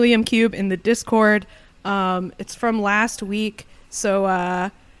Iguana Helium Cube in the Discord. It's from last week. So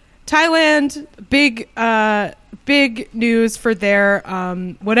Thailand, big news for their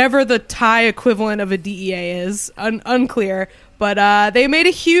whatever the Thai equivalent of a DEA is, unclear. But they made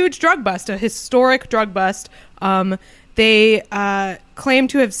a huge drug bust, a historic drug bust. They claim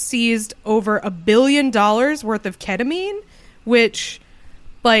to have seized over $1 billion worth of ketamine, which,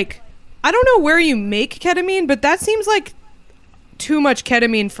 like, I don't know where you make ketamine, but that seems like too much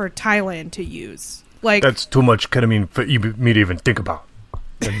ketamine for Thailand to use. Like, That's too much ketamine for me to even think about.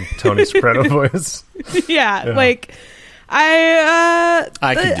 In Tony Soprano voice. yeah, Yeah. like I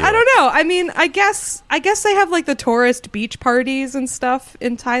could do I it. don't know. I mean, I guess they have like the tourist beach parties and stuff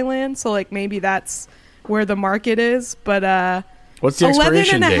in Thailand, so like maybe that's where the market is. But What's the 11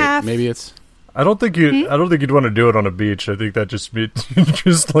 expiration and a date? half. Maybe it's... I don't think you'd want to do it on a beach. I think that just means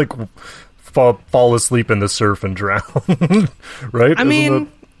just like fall asleep in the surf and drown. Right? I mean,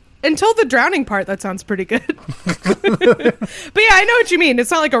 until the drowning part, that sounds pretty good. But yeah, I know what you mean.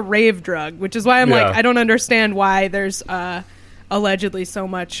 It's not like a rave drug, which is why I'm Yeah. like, I don't understand why there's allegedly so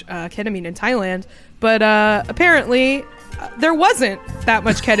much ketamine in Thailand. But apparently, there wasn't that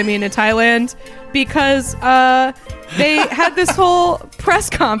much ketamine in Thailand because they had this whole press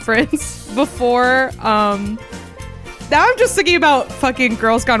conference before. Now I'm just thinking about fucking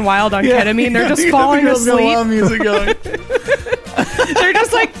Girls Gone Wild on ketamine. They're just falling asleep. Music going. They're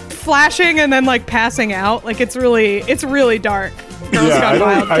just like flashing and then like passing out. Like it's really dark. Girls Gone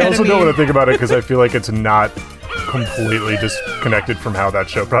Wild. I also ketamine. don't want to think about it because I feel like it's not completely disconnected from how that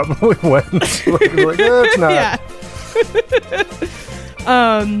show probably went. It's not. Yeah.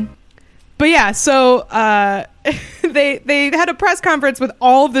 But yeah, so they had a press conference with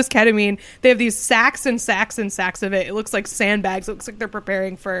all of this ketamine. They have these sacks and sacks and sacks of it. It looks like sandbags. It looks like they're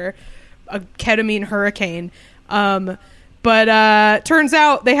preparing for a ketamine hurricane. But turns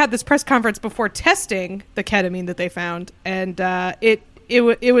out they had this press conference before testing the ketamine that they found, and it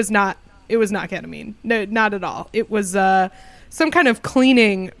was not ketamine. No, not at all. It was some kind of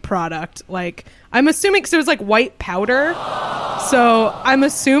cleaning product. Like, I'm assuming, because it was like white powder, so I'm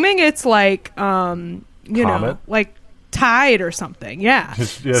assuming it's like you know, Comet? like Tide or something. Yeah.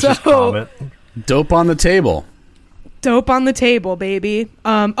 It's just Comet. Dope on the table. Dope on the table, baby.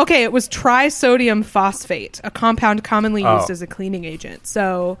 Okay, it was trisodium phosphate, a compound commonly used Oh. as a cleaning agent.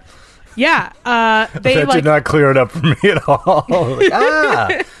 So, yeah, they That like did not clear it up for me at all.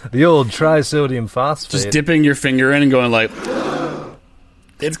 Like, the old trisodium phosphate. Just dipping your finger in and going like,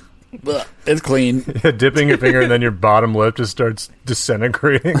 it's clean. Dipping your finger and then your bottom lip just starts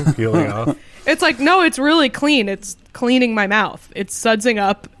disintegrating, peeling off. It's like, no, it's really clean. It's cleaning my mouth. It's sudsing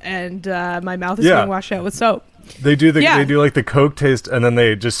up, and my mouth is Yeah. being washed out with soap. They do Yeah. they do like the Coke taste, and then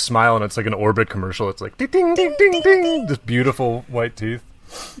they just smile, and it's like an Orbit commercial. It's like ding ding ding ding ding, just beautiful white teeth.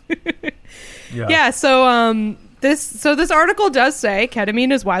 Yeah, so This article does say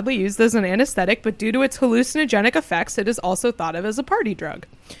ketamine is widely used as an anesthetic, but due to its hallucinogenic effects, it is also thought of as a party drug.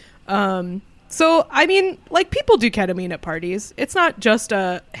 So, I mean, like, people do ketamine at parties. It's not just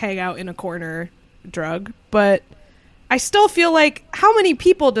a hang out in a corner drug, but I still feel like, how many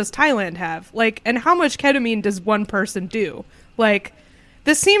people does Thailand have? Like, and how much ketamine does one person do? Like,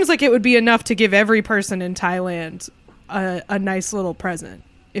 this seems like it would be enough to give every person in Thailand a nice little present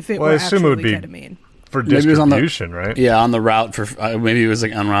if it were actually ketamine. For distribution, right? Yeah, on the route for maybe it was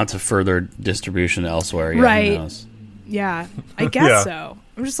like en route to further distribution elsewhere. Yeah, right. Who knows? Yeah, I guess so.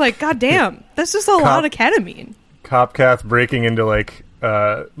 I'm just like, God damn, that's just a lot of ketamine. Copcath breaking into like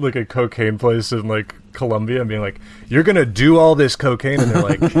a cocaine place in like Colombia and being like, "You're gonna do all this cocaine," and they're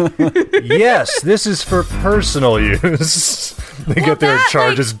like, "Yes, this is for personal use." They get their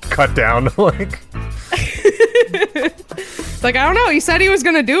charges cut down. Like, like, I don't know. He said he was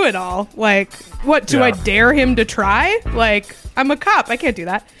gonna do it all. Like, what? Do I dare him to try? Like, I'm a cop. I can't do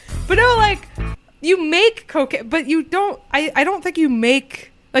that. But no, like, you make cocaine, but you don't. I don't think you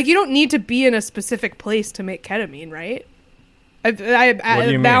make. Like, you don't need to be in a specific place to make ketamine, right? What do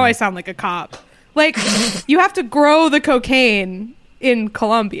you mean? Now I sound like a cop. Like, you have to grow the cocaine in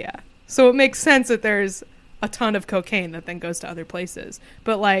Colombia. So it makes sense that there's a ton of cocaine that then goes to other places.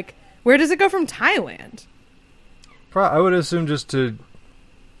 But, like, where does it go from Thailand? I would assume just to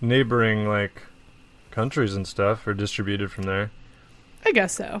neighboring, like, countries and stuff, or distributed from there. I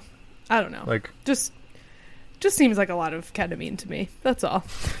guess so. I don't know. Like, just seems like a lot of ketamine to me. That's all.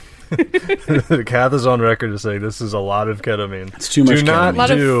 Kath is on record to say this is a lot of ketamine. It's too much Do ketamine. not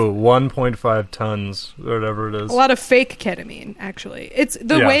do 1.5 tons, or whatever it is. A lot of fake ketamine, actually. It's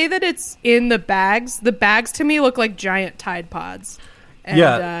the way that it's in the bags. The bags to me look like giant Tide Pods.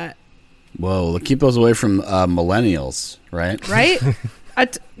 And, whoa, keep those away from millennials, right? Right?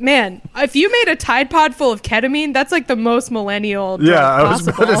 Man, if you made a Tide Pod full of ketamine, that's like the most millennial drug I was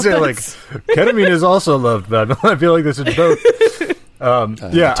possible. about to say, like, ketamine is also loved, but I feel like this is both.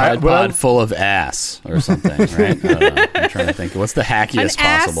 Tide Pod full of ass or something, right? I don't know. I'm trying to think. What's the hackiest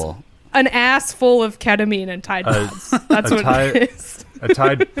possible? An ass full of ketamine and Tide Pods. That's what it is. A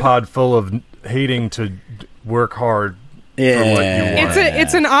Tide Pod full of hating to work hard for what you want.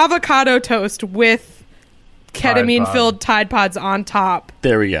 It's an avocado toast with ketamine-filled Tide Pods on top.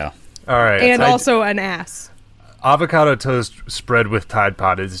 There we go. All right. And also an ass. Avocado toast spread with Tide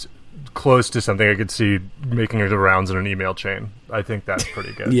Pod is close to something I could see making the rounds in an email chain. I think that's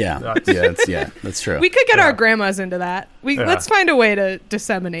pretty good. That's true. We could get our grandmas into that. Let's find a way to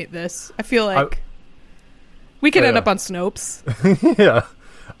disseminate this. I feel like we could end up on Snopes. Yeah.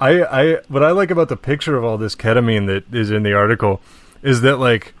 What I like about the picture of all this ketamine that is in the article is that,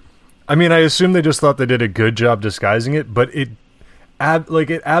 like, I mean, I assume they just thought they did a good job disguising it, but it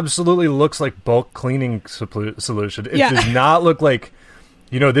absolutely looks like bulk cleaning solution. It does not look like,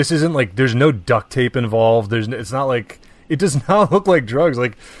 this isn't like, there's no duct tape involved. It's not like, it does not look like drugs.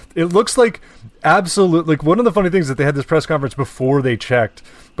 Like, it looks like like, one of the funny things that they had this press conference before they checked,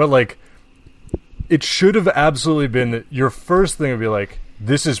 but, like, it should have absolutely been that your first thing would be like,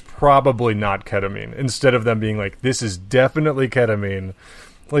 this is probably not ketamine, instead of them being like, this is definitely ketamine.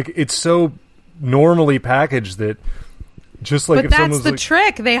 Like, it's so normally packaged that just like, but if that's the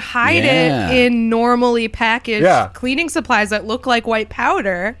trick. They hide it in normally packaged cleaning supplies that look like white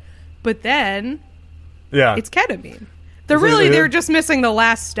powder, but then it's ketamine. They're just missing the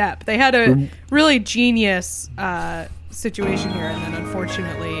last step. They had a really genius situation here, and then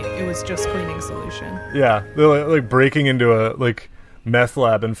unfortunately it was just cleaning solution. Yeah, they're like breaking into a meth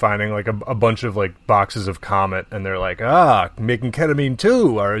lab and finding like a bunch of like boxes of Comet, and they're like, making ketamine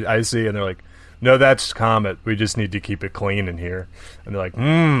too, or I see, and they're like, no, that's Comet, we just need to keep it clean in here. And they're like,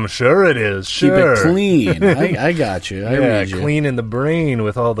 sure it is, sure. Keep it clean. I got you. I read you. Clean in the brain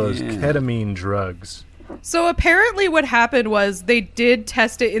with all those ketamine drugs. So apparently what happened was they did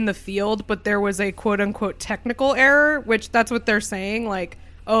test it in the field, but there was a quote-unquote technical error, which that's what they're saying, like,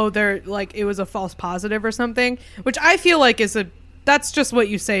 they're like, it was a false positive or something, which I feel like that's just what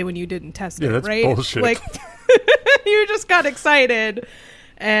you say when you didn't test it, that's right? Bullshit. Like, you just got excited,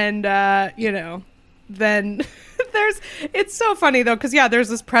 and then it's so funny though, because there's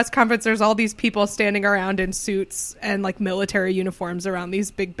this press conference, there's all these people standing around in suits and like military uniforms around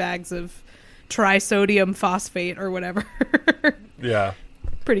these big bags of trisodium phosphate or whatever. Yeah,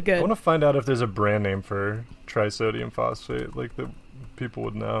 pretty good. I want to find out if there's a brand name for trisodium phosphate, like, that people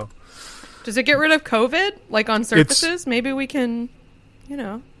would know. Does it get rid of COVID, like, on surfaces? Maybe we can,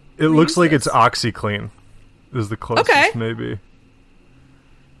 It looks like it's OxyClean is the closest, maybe.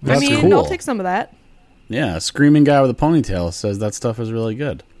 That's cool. I'll take some of that. Yeah, a screaming guy with a ponytail says that stuff is really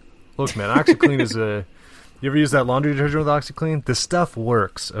good. Look, man, OxyClean You ever use that laundry detergent with OxyClean? This stuff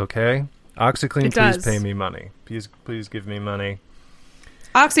works, okay? OxyClean, It please does. pay me money. Please give me money.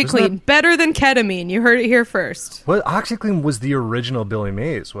 OxyClean, better than ketamine. You heard it here first. What OxyClean was the original Billy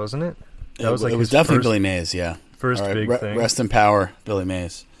Mays, wasn't it? That was like it was his definitely first, Billy Mays. Yeah, first All right, big thing. Rest in power, Billy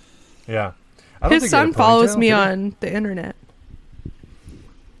Mays. Yeah. I don't His think he had son a follows ponytail, me did he? on the internet.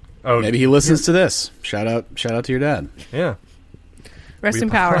 Oh, Maybe he listens to this. Shout out to your dad. Yeah. Rest in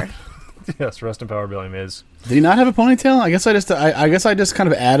power. Yes, rest in power, Billy Mays. Did he not have a ponytail? I guess I just kind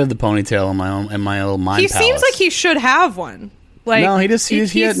of added the ponytail in my own mind. He seems like he should have one. Like no, he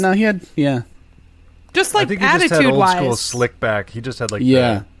had yeah. just I like think he just had attitude old school wise. slick back. He just had like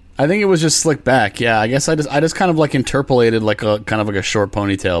Yeah. I think it was just slick back. Yeah, I guess I just kind of like interpolated like a kind of like a short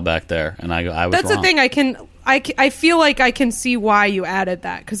ponytail back there, and I was That's wrong. the thing. I feel like I can see why you added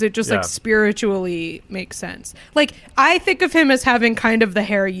that because it just Yeah. like spiritually makes sense. Like I think of him as having kind of the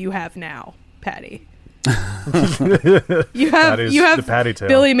hair you have now, Patty. you have the Patty tail.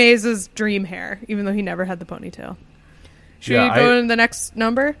 Billy Mays' dream hair, even though he never had the ponytail. Should Yeah, we go to the next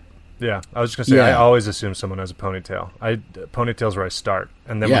number? Yeah, I was just gonna say I Yeah. always assume someone has a ponytail. Ponytail's where I start,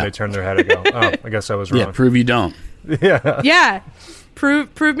 and then Yeah. when they turn their head, I go, "Oh, I guess I was Yeah, wrong." prove you don't. Yeah, Yeah,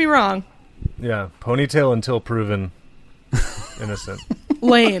 prove me wrong. yeah. Ponytail until proven innocent.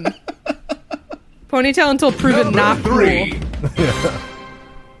 Lame. Ponytail until proven not cool.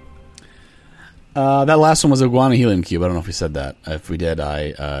 That last one was Iguana Helium Cube. I don't know if we said that. If we did,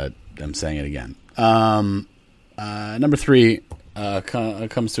 I am saying it again. Number 3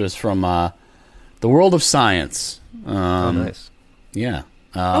 comes to us from the world of science. Oh, nice. Yeah.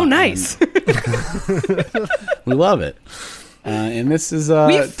 Oh, nice. We love it. And this is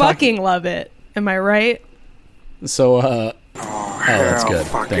We fucking love it. Am I right? So that's good.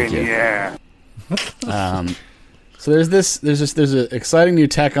 Thank you. Yeah. So there's an exciting new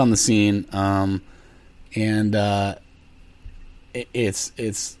tech on the scene, and it's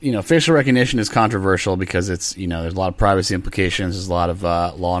facial recognition is controversial because it's there's a lot of privacy implications, there's a lot of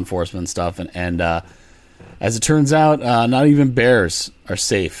law enforcement stuff, and as it turns out, not even bears are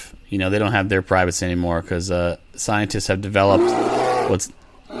safe. They don't have their privacy anymore because scientists have developed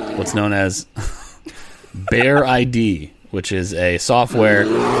what's known as Bear ID, which is a software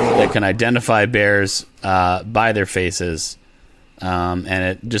that can identify bears by their faces, and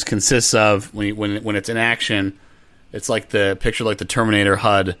it just consists of when it's in action, it's like the Terminator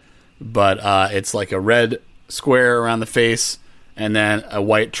HUD, but it's like a red square around the face and then a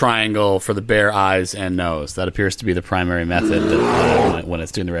white triangle for the bear eyes and nose. That appears to be the primary method when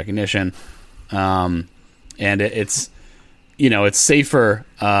it's doing the recognition, and it's safer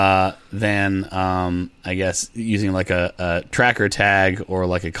than I guess using like a tracker tag or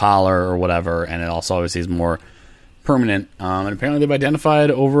like a collar or whatever, and it also obviously is more permanent. And apparently they've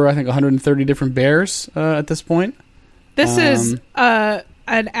identified over I think 130 different bears at this point. This is an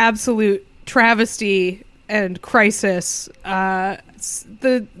absolute travesty and crisis.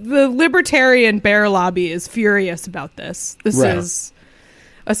 The libertarian bear lobby is furious about this. This Right. is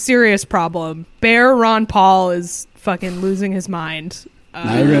a serious problem. Bear Ron Paul is fucking losing his mind.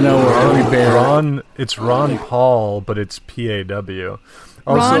 Now you're gonna know where every bear. It's Ron Paul, but it's PAW.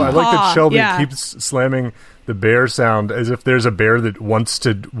 Also, Ron I like that Paw, Shelby yeah. keeps slamming the bear sound as if there's a bear that wants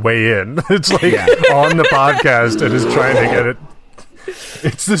to weigh in. It's like on the podcast and is trying to get it.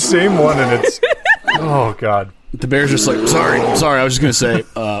 It's the same one, and it's oh god. The bear's just like sorry. I was just gonna say.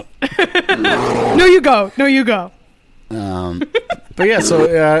 No, you go. But yeah,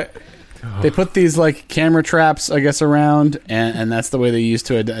 so they put these like camera traps, I guess, around, and that's the way they use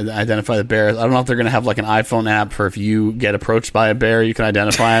to identify the bears. I don't know if they're going to have like an iPhone app for if you get approached by a bear, you can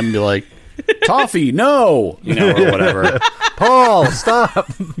identify him and be like, "Toffee, no," or whatever. Paul, stop!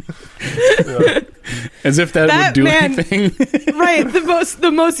 As if that would do anything. Right,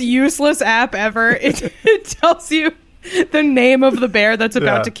 the most useless app ever. It tells you the name of the bear that's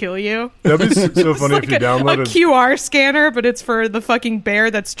about Yeah. to kill you. That'd be so funny Like if you a downloaded. QR scanner, but it's for the fucking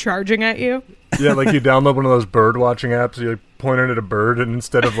bear that's charging at you. Yeah, like you download one of those bird watching apps. You like pointing at a bird, and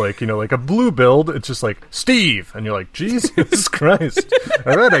instead of like like a blue build, it's just like Steve, and you're like, Jesus Christ!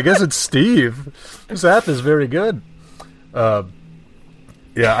 All right, I guess it's Steve. This app is very good.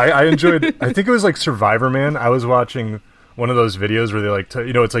 Yeah, I enjoyed. I think it was like Survivor Man. I was watching one of those videos where they like,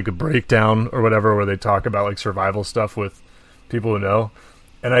 it's like a breakdown or whatever, where they talk about like survival stuff with people who know.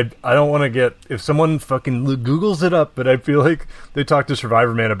 And I don't want to get, if someone fucking Googles it up, but I feel like they talked to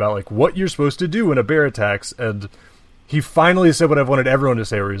Survivor Man about like what you're supposed to do when a bear attacks, and he finally said what I've wanted everyone to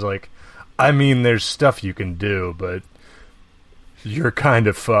say, where he's like, I mean, there's stuff you can do, but you're kind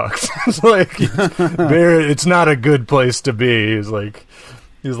of fucked. It's like, it's not a good place to be. He's like,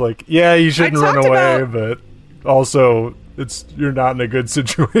 yeah, you shouldn't run talked away, about- but also you're not in a good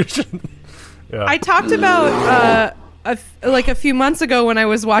situation. Yeah. I talked about a few months ago when I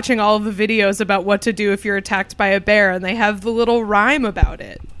was watching all of the videos about what to do if you're attacked by a bear, and they have the little rhyme about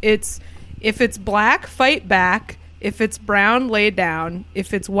it. It's if it's black, fight back. If it's brown, lay down.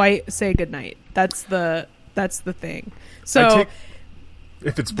 If it's white, say goodnight. That's the thing. So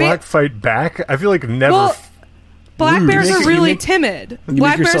if it's black, fight back. I feel like never. Well, black bears are really timid.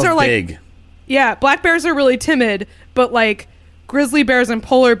 Black bears are like big. Yeah, black bears are really timid, but like grizzly bears and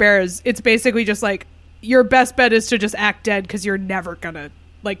polar bears, it's basically just like your best bet is to just act dead because you're never gonna,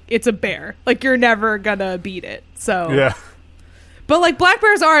 like, it's a bear. Like, you're never gonna beat it. So yeah. But like black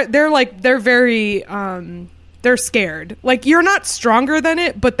bears they're very they're scared. Like, you're not stronger than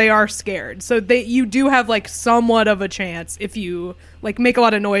it, but they are scared. So you do have like somewhat of a chance if you like make a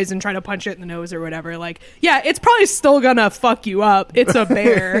lot of noise and try to punch it in the nose or whatever. Like, yeah, it's probably still gonna fuck you up. It's a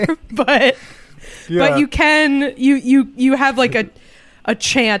bear, but you can you have like a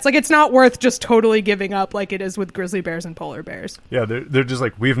chance. Like, it's not worth just totally giving up like it is with grizzly bears and polar bears. Yeah, they're just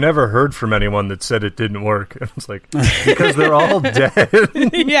like, we've never heard from anyone that said it didn't work. And it's like, because they're all dead.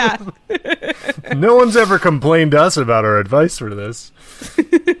 Yeah. No one's ever complained to us about our advice for this.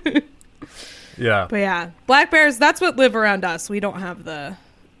 Yeah. But yeah, black bears, that's what live around us. We don't have the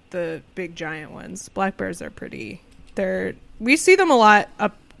big giant ones. Black bears are we see them a lot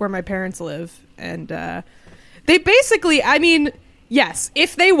up where my parents live, and they basically, I mean, yes,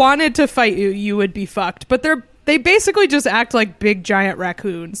 if they wanted to fight you, you would be fucked. But they basically just act like big giant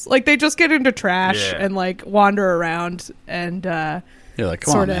raccoons. Like, they just get into trash and like wander around and you're like,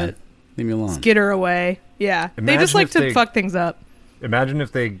 come on, man, leave me alone. Skitter away. Yeah, they just like to fuck things up. Imagine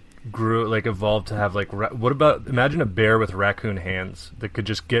if they evolved to have like imagine a bear with raccoon hands that could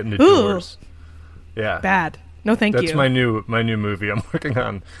just get into doors. Yeah, bad. No, thank you. That's my new movie I'm working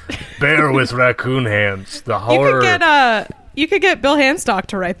on. Bear with raccoon hands. The horror. You could get Bill Handstock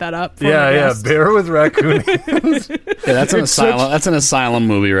to write that up. Yeah, Bear with raccoon hands. Yeah, that's an asylum. That's an asylum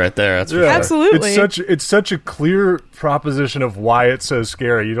movie right there. That's sure. Absolutely. It's such a clear proposition of why it's so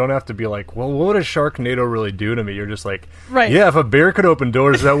scary. You don't have to be like, well, what would a Sharknado really do to me? You're just like, right. Yeah, if a bear could open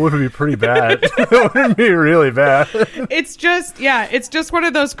doors, that would be pretty bad. That would be really bad. It's just one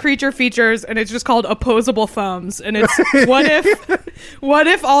of those creature features, and it's just called opposable thumbs. And it's what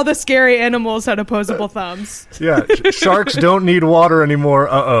if all the scary animals had opposable thumbs? Yeah, sharks don't need water anymore.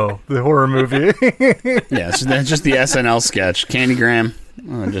 The horror movie. Yeah, that's just the SNL sketch, Candygram.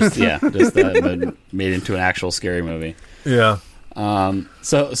 Just that, but made into an actual scary movie. Yeah.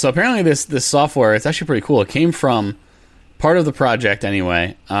 So apparently this software, it's actually pretty cool. It came from part of the project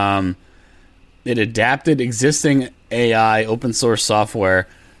anyway. It adapted existing AI open source software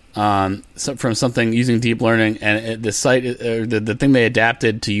from something using deep learning, and the site, the thing they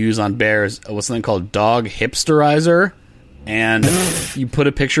adapted to use on bears was something called Dog Hipsterizer. And you put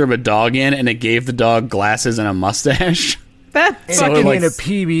a picture of a dog in, and it gave the dog glasses and a mustache. That's fucking in a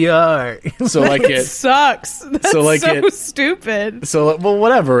PBR. So like it sucks. That's so stupid. So well,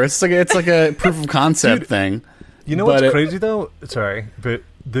 whatever. It's like a proof of concept thing. You know what's crazy though? Sorry, but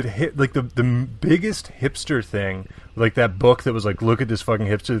the biggest hipster thing, like that book that was like, look at this fucking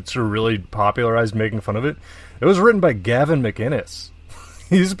hipster that's sort of really popularized making fun of it. It was written by Gavin McInnes.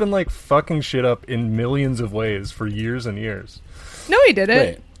 He's been like fucking shit up in millions of ways for years and years. No, he didn't.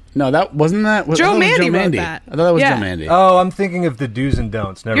 Wait, no, that wasn't that. Joe Mandy wrote that. I thought that was Joe Mandy. Oh, I'm thinking of the Do's and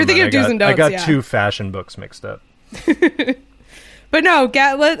Don'ts. Never You're thinking mind. of Do's and Don'ts. I got two fashion books mixed up. But no,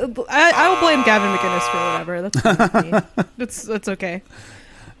 I will blame Gavin McInnes for whatever. That's fine with me. That's okay.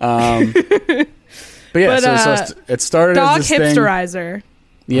 But yeah, so it started Dog as this Hipsterizer. Thing.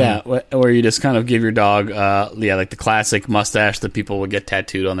 Yeah, where you just kind of give your dog, like the classic mustache that people would get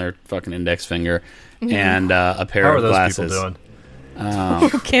tattooed on their fucking index finger, and a pair of glasses. How are those people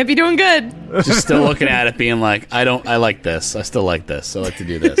doing? Can't be doing good. Just still looking at it, being like, I like this. I still like this. I like to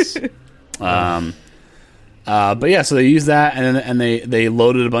do this. But yeah, so they used that, and they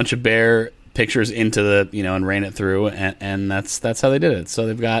loaded a bunch of bear pictures into the and ran it through, and that's how they did it. So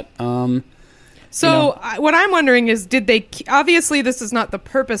they've got. So what I'm wondering is, did they obviously this is not the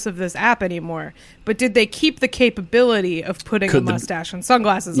purpose of this app anymore, but did they keep the capability of putting a mustache and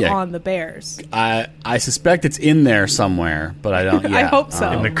sunglasses on the bears? I suspect it's in there somewhere, but I don't. Yeah, I hope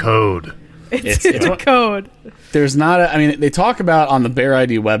so. In the code. It's in the code. There's not. I mean, they talk about on the Bear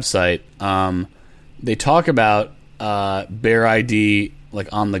ID website. They talk about Bear ID like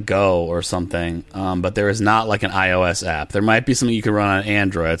on the go or something, but there is not like an iOS app. There might be something you can run on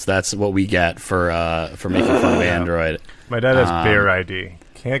Android. So that's what we get for making fun of Android. My dad has Bear ID.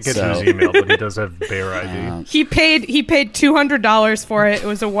 Can't get to his email, but he does have Bear ID. He paid $200 for it. It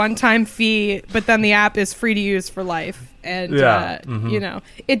was a one-time fee, but then the app is free to use for life. And you know,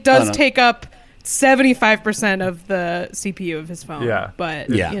 it does take up 75% of the CPU of his phone. Yeah, but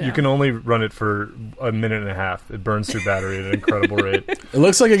you know. You can only run it for a minute and a half. It burns through battery at an incredible rate. It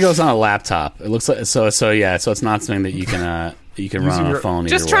looks like it goes on a laptop. It looks like so it's not something that you can run on a phone.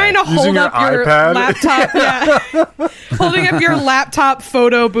 Just either trying way. to hold up your iPad? laptop, holding up your laptop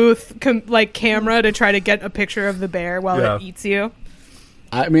photo booth camera to try to get a picture of the bear while it eats you.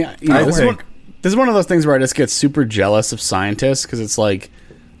 I mean, this is one of those things where I just get super jealous of scientists because it's like.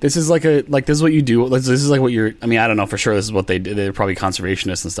 This is this is what you do. This is like what you're. I mean, I don't know for sure. This is what they do. They're probably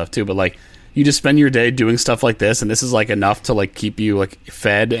conservationists and stuff too. But like, you just spend your day doing stuff like this, and this is like enough to like keep you like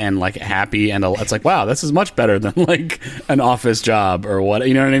fed and like happy. And it's like, wow, this is much better than like an office job or what.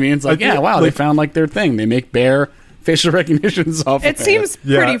 You know what I mean? It's like, they found like their thing. They make bear facial recognition software. It seems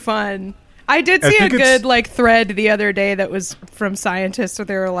pretty fun. I did see a good like thread the other day that was from scientists where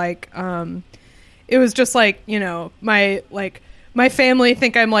they were like, it was just like, you know, my family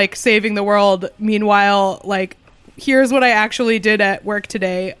think I'm like saving the world. Meanwhile, like, here's what I actually did at work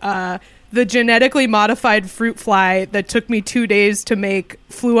today. The genetically modified fruit fly that took me 2 days to make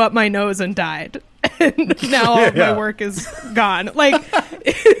flew up my nose and died. And now all of my work is gone. Like,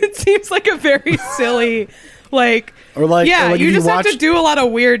 it seems like a very silly, like, you just have to do a lot of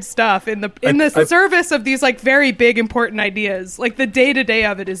weird stuff in the service of these like very big important ideas. Like the day to day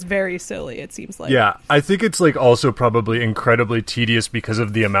of it is very silly. It seems like. Yeah, I think it's like also probably incredibly tedious because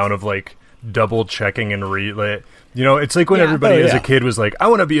of the amount of like double checking and you know, it's like when everybody as a kid was like, I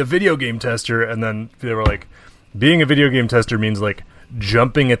want to be a video game tester, and then they were like, being a video game tester means like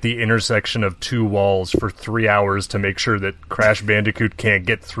jumping at the intersection of two walls for 3 hours to make sure that Crash Bandicoot can't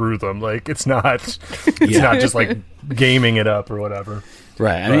get through them. Like it's not not just like gaming it up or whatever.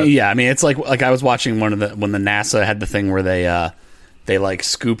 Right. I mean, it's like I was watching when the NASA had the thing where they like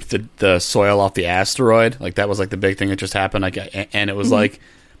scooped the soil off the asteroid. Like that was like the big thing that just happened. Like, and it was like,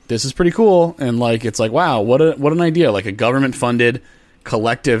 this is pretty cool. And like, it's like, wow, what an idea. Like a government funded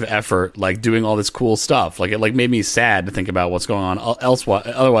collective effort, like doing all this cool stuff. Like it like made me sad to think about what's going on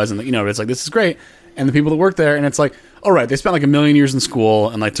otherwise. And you know, it's like, this is great. And the people that work there, and it's like, all right, they spent like 1 million years in school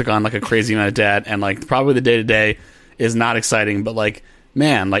and like took on like a crazy amount of debt, and like probably the day to day is not exciting, but like,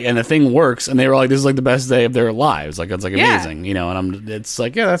 man, like, and the thing works, and they were like, this is like the best day of their lives. Like, it's like amazing, you know, and it's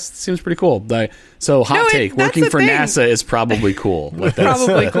like, yeah, that seems pretty cool. So take, working for NASA is probably cool. Like,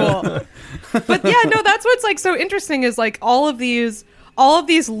 probably cool. But yeah, no, that's what's like so interesting is like all of these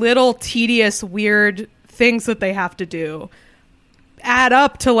little tedious, weird things that they have to do add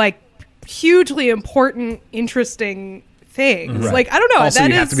up to like hugely important, interesting things. Right. Like, I don't know. Also,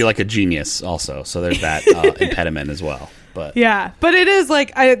 you have to be like a genius also. So there's that impediment as well. But yeah, but it is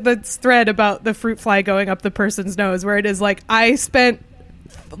like this thread about the fruit fly going up the person's nose where it is like, I spent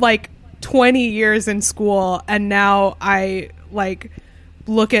like 20 years in school and now I like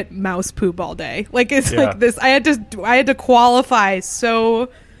look at mouse poop all day. Like it's like this, I had to qualify so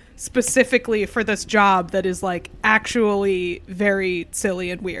specifically for this job that is like actually very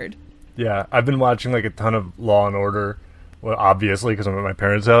silly and weird. Yeah, I've been watching like a ton of Law and Order. Well, obviously, because I'm at my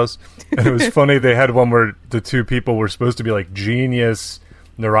parents' house. And it was funny, they had one where the two people were supposed to be, like, genius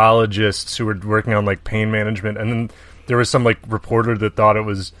neurologists who were working on, like, pain management. And then there was some, like, reporter that thought it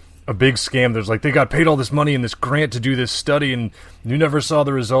was a big scam. There's, like, they got paid all this money in this grant to do this study, and you never saw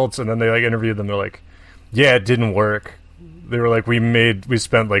the results. And then they, like, interviewed them. They're like, yeah, it didn't work. They were like, we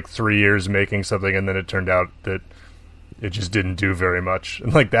spent, like, 3 years making something, and then it turned out that it just didn't do very much.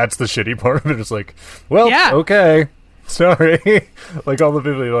 And, like, that's the shitty part of it. It's like, well, okay. Sorry. Like all the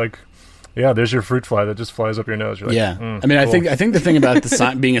people are like, yeah, there's your fruit fly that just flies up your nose. You're like, I mean, cool. I think the thing about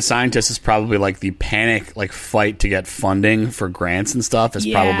being a scientist is probably like the panic, like fight to get funding for grants and stuff is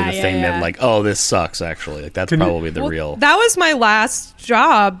probably the thing that like, oh, this sucks actually. Like that's probably the real. That was my last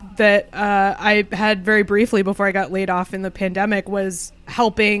job that I had very briefly before I got laid off in the pandemic, was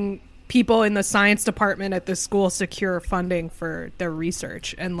helping people in the science department at the school secure funding for their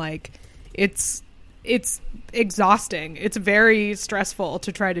research. And like, it's exhausting. It's very stressful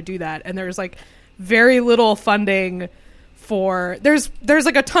to try to do that, and there's like very little funding for there's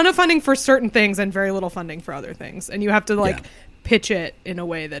like a ton of funding for certain things and very little funding for other things, and you have to like pitch it in a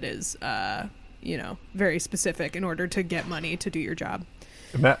way that is you know, very specific in order to get money to do your job.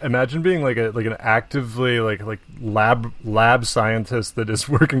 Imagine being like an actively like lab scientist that is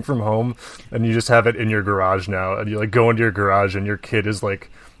working from home, and you just have it in your garage now, and you like go into your garage and your kid is like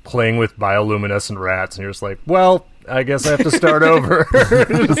playing with bioluminescent rats, and you're just like, well, I guess I have to start over.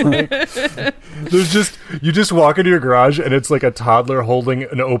 You just walk into your garage and it's like a toddler holding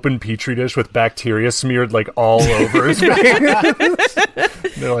an open petri dish with bacteria smeared like all over his face.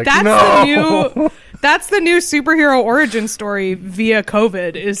 They're like, that's the new superhero origin story via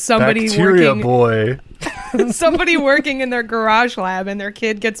COVID. Is somebody Bacteria working boy. somebody working in their garage lab and their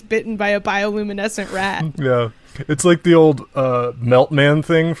kid gets bitten by a bioluminescent rat. Yeah, it's like the old Meltman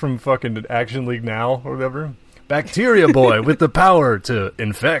thing from fucking Action League Now or whatever. Bacteria boy with the power to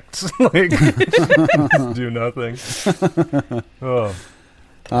infect, like do nothing. Oh,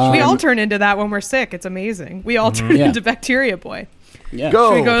 We all turn into that when we're sick. It's amazing. We all turn into Bacteria Boy. Yeah.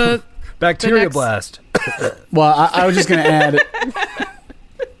 go, Should we go to Bacteria next- blast. Well, I was just going to add.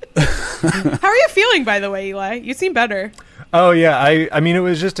 How are you feeling, by the way, Eli? You seem better. Oh yeah, I mean it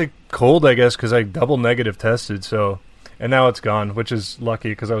was just a cold, I guess, because I double negative tested. So, and now it's gone, which is lucky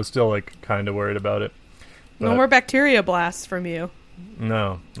because I was still like kind of worried about it. No But more bacteria blasts from you.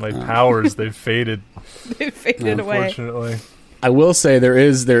 no, my powers they've faded. They faded away. Unfortunately, I will say there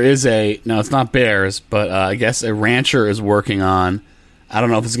is a no, it's not bears, but I guess a rancher is working on. I don't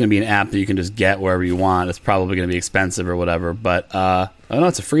know if it's going to be an app that you can just get wherever you want. It's probably going to be expensive or whatever, but I don't know.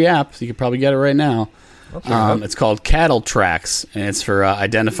 It's a free app, so you can probably get it right now. It's called Cattle Tracks, and it's for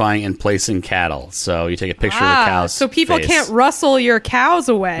identifying and placing cattle. So you take a picture of the cow's so people face. can't rustle your cows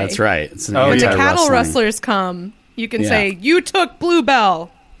away. That's right. It's an When the cattle anti-rustling. rustlers come, you can Yeah. say, "You took Bluebell."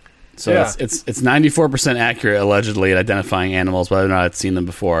 So Yeah. it's 94% accurate allegedly at identifying animals, whether or not I've seen them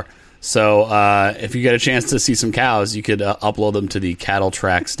before. So if you get a chance to see some cows, you could upload them to the Cattle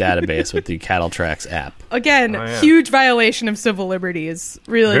Tracks database with the Cattle Tracks app. Again, Oh, yeah. huge violation of civil liberties.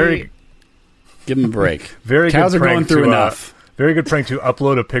 Really. Give them a break. very Cows good are going prank through to, enough. Very good prank to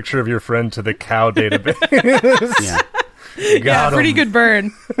upload a picture of your friend to the cow database. Yeah. Yeah, Got pretty 'em. good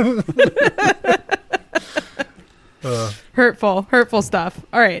burn. Hurtful stuff.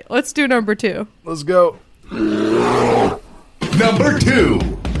 All right, let's do number 2. Let's go. Number 2.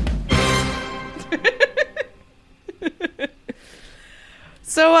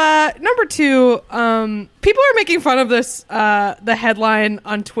 So, number 2, people are making fun of this, the headline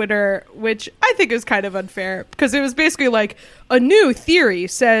on Twitter, which I think is kind of unfair, because it was basically like, a new theory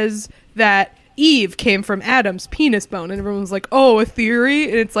says that Eve came from Adam's penis bone, and everyone's like, oh, a theory?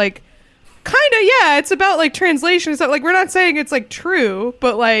 And it's like, kind of, yeah, it's about, like, translation. So, like, we're not saying it's, like, true,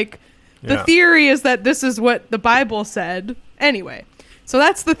 but, like, the Yeah. theory is that this is what the Bible said. Anyway, so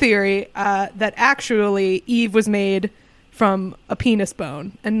that's the theory, that actually Eve was made from a penis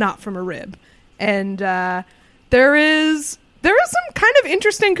bone and not from a rib. And there is some kind of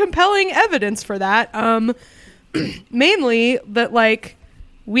interesting, compelling evidence for that. Mainly that, like,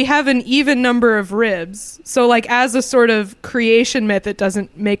 we have an even number of ribs. So, like, as a sort of creation myth, it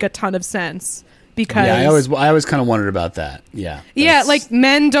doesn't make a ton of sense. Because Yeah, I always kind of wondered about that. Yeah. yeah, That's- like,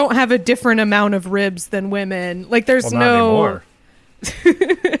 men don't have a different amount of ribs than women. Like, there's Well, not anymore.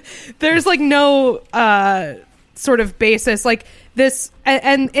 there's like no sort of basis like this,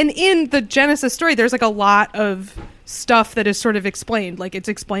 and in the Genesis story there's like a lot of stuff that is sort of explained. Like, it's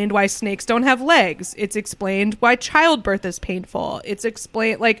explained why snakes don't have legs, it's explained why childbirth is painful, it's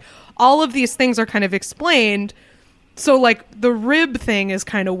explained, like, all of these things are kind of explained. So, like, the rib thing is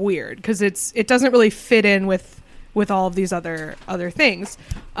kind of weird because it doesn't really fit in with all of these other things.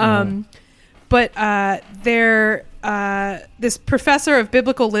 But this professor of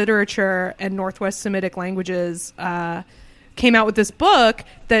biblical literature and Northwest Semitic languages came out with this book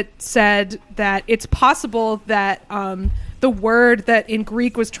that said that it's possible that the word that in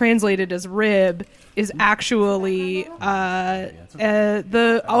Greek was translated as rib is actually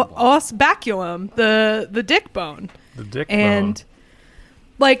the os baculum, the dick bone. The dick And bone.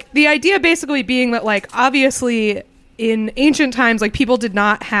 like, the idea basically being that, like, obviously in ancient times, like, people did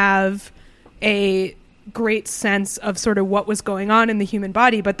not have a great sense of sort of what was going on in the human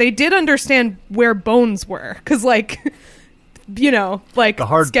body, but they did understand where bones were, because, like, you know, like, The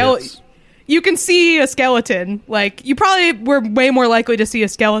hard bits. you can see a skeleton. Like, you probably were way more likely to see a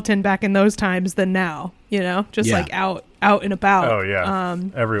skeleton back in those times than now, you know, just Yeah. like out and about. Oh yeah,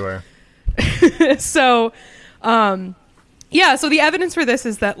 everywhere. So yeah, so the evidence for this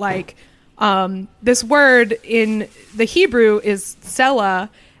is that, like, this word in the Hebrew is sela,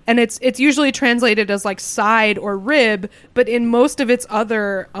 and it's usually translated as, like, side or rib, but in most of its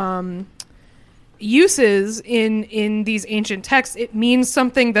other uses in these ancient texts, it means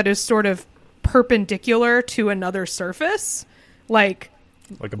something that is sort of perpendicular to another surface, like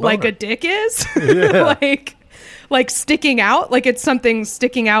A boner. like a dick is. Yeah. like sticking out, like it's something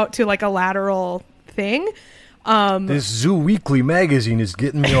sticking out to, like, a lateral thing. This Zoo Weekly magazine is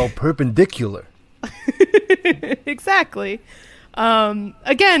getting me all perpendicular. Exactly.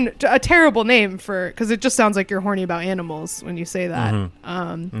 Again, a terrible name because it just sounds like you're horny about animals when you say that.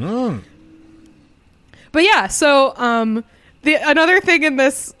 But yeah, so another thing in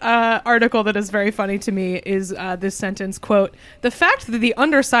this article that is very funny to me is this sentence, quote, "The fact that the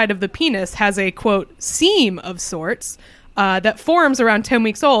underside of the penis has a, quote, seam of sorts that forms around 10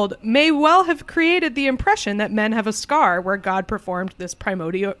 weeks old may well have created the impression that men have a scar where God performed this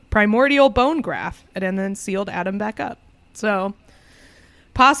primordial bone graft and then sealed Adam back up." So,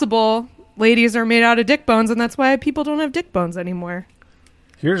 possible ladies are made out of dick bones, and that's why people don't have dick bones anymore.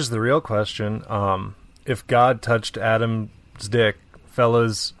 Here's the real question. If God touched Adam's dick,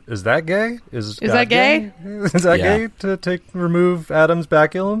 fellas, is that gay? Is God that gay? Is that gay to remove Adam's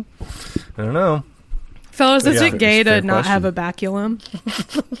baculum? I don't know. Fellas, is it gay to not question. have a baculum?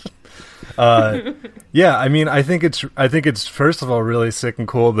 Yeah, I mean, I think it's first of all really sick and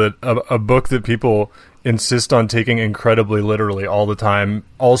cool that a book that people insist on taking incredibly literally all the time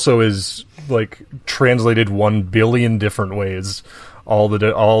also is like translated 1 billion different ways all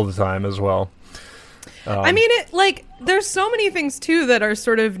the time as well. I mean, there's so many things too that are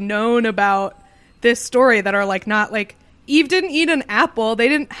sort of known about this story that are like not like Eve didn't eat an apple. They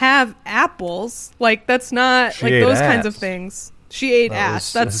didn't have apples. Like that's not She like ate those ass. kinds of things. She ate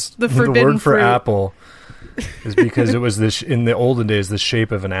ass. That's the the forbidden word for fruit. apple is because it was in the olden days the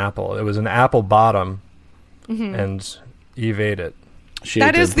shape of an apple. It was an apple bottom, and Eve ate it.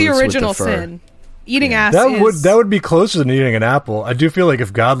 That is the original sin. Eating ass That would be closer than eating an apple. I do feel like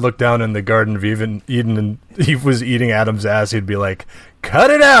if God looked down in the Garden of Eden and Eve was eating Adam's ass, he'd be like,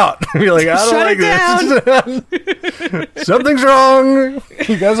 "Cut it out!" He'd be like, "I don't like this. Something's wrong.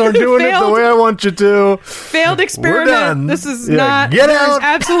 You guys aren't doing it the way I want you to." Failed We're experiment. done. This is Yeah, not. get there's out.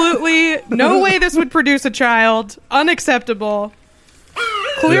 absolutely no way this would produce a child. Unacceptable.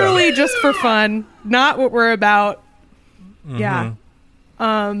 Clearly just for fun. Not what we're about. Yeah.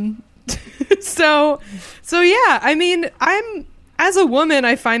 So yeah, I mean, as a woman,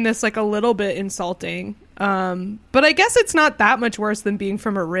 I find this like a little bit insulting. But I guess it's not that much worse than being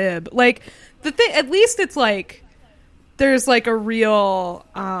from a rib. Like at least it's like there's like a real,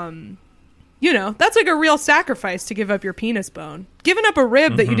 that's like a real sacrifice to give up your penis bone. Giving up a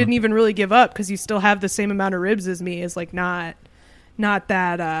rib that you didn't even really give up because you still have the same amount of ribs as me is like not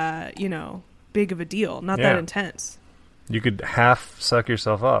that big of a deal, not that intense. You could half suck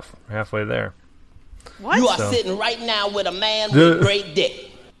yourself off halfway there. What? You are sitting right now with a man with a great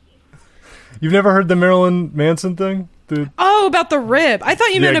dick. You've never heard the Marilyn Manson thing? Dude. Oh, about the rib. I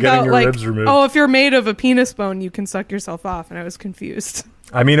thought you meant getting about your like, ribs removed. oh, if you're made of a penis bone, you can suck yourself off, and I was confused.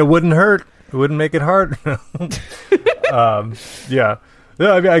 I mean, it wouldn't hurt. It wouldn't make it hard. Yeah. I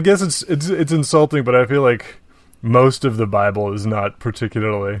mean, I guess it's insulting, but I feel like most of the Bible is not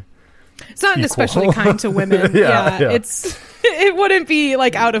particularly. It's not equal. especially kind to women. Yeah. It wouldn't be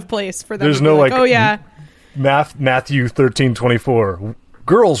like out of place for them. There's to be no like, like oh yeah, Matthew 13:24.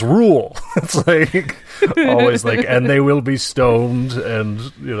 Girls rule. It's like always like, and they will be stoned, and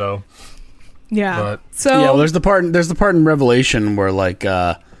yeah. But, so Yeah, well, there's the part in Revelation where like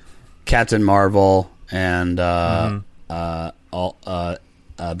Captain Marvel and the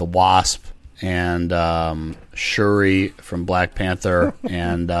Wasp and Shuri from Black Panther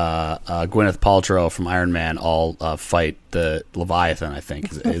and Gwyneth Paltrow from Iron Man all fight the Leviathan, I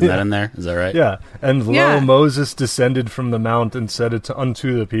think. Is that in there? Is that right? yeah. And lo, Yeah. Moses descended from the mount and said it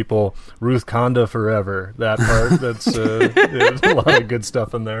unto the people, Ruth Conda forever. That part, that's there's a lot of good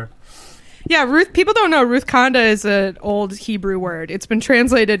stuff in there. yeah, Ruth. People don't know Ruth Conda is an old Hebrew word. It's been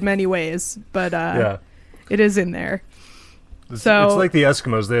translated many ways, but Yeah. it is in there. It's So- like the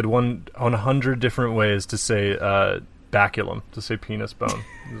Eskimos. They had 100 different ways to say baculum, to say penis bone.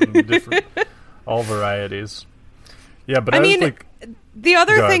 Different, all varieties. Yeah, but I mean, was like, the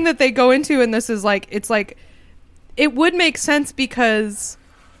other Go thing ahead. that they go into in this is like it would make sense because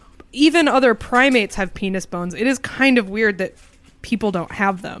even other primates have penis bones. It is kind of weird that people don't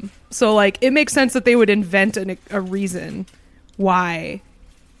have them. So like it makes sense that they would invent a reason why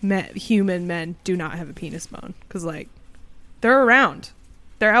human men do not have a penis bone, because like they're around,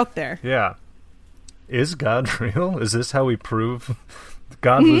 they're out there. yeah. Is God real? Is this how we prove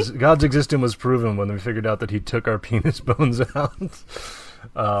God's existence was proven when we figured out that he took our penis bones out?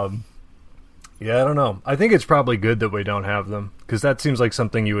 Yeah, I don't know. I think it's probably good that we don't have them, because that seems like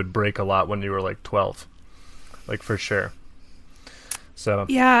something you would break a lot when you were like 12, like for sure. So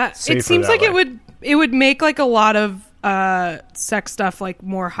Yeah, safer it seems that like way. it would make like a lot of sex stuff like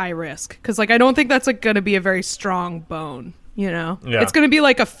more high risk, because like I don't think that's like going to be a very strong bone. Yeah. It's going to be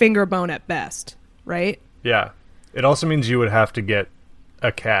like a finger bone at best, right? Yeah. It also means you would have to get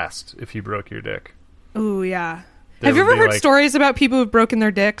a cast if you broke your dick. Ooh, yeah. They Have you would ever be heard stories about people who've broken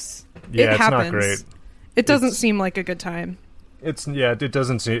their dicks? Yeah, it it's happens. not great. It doesn't seem like a good time. It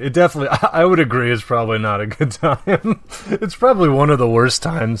doesn't seem. It definitely. I would agree. It's probably not a good time. It's probably one of the worst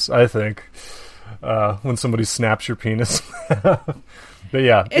times. I think when somebody snaps your penis. But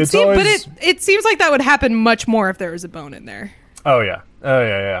yeah, It seems like that would happen much more if there was a bone in there. Oh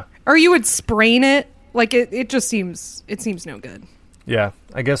yeah. Or you would sprain it. Like it just seems no good. Yeah,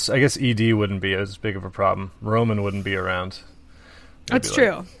 I guess ED wouldn't be as big of a problem. Roman wouldn't be around. That's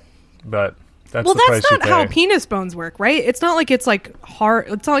true. But that's Well, the price that's not you pay. how penis bones work, right? It's not like it's like hard.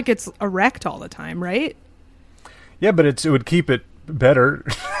 It's not like it's erect all the time, right? Yeah, but it would keep it better.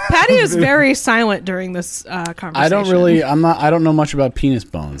 Patty is very silent during this conversation. I don't know much about penis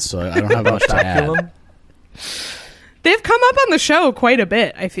bones, so I don't have much to add. They've come up on the show quite a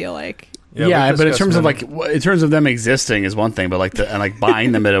bit, I feel like. Yeah, we but in discussed terms of them existing is one thing, but like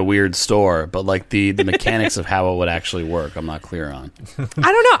buying them at a weird store, but like the mechanics of how it would actually work, I'm not clear on. I don't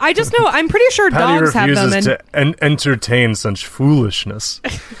know. I just know I'm pretty sure Patty dogs have them. refuses to entertain such foolishness.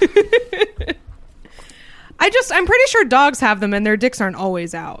 I'm pretty sure dogs have them, and their dicks aren't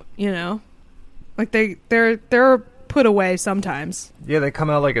always out. You know, like they're put away sometimes. Yeah, they come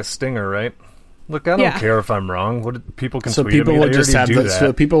out like a stinger, right? Look, I don't care if I'm wrong. What people can So tweet people at me. would They just have already do that.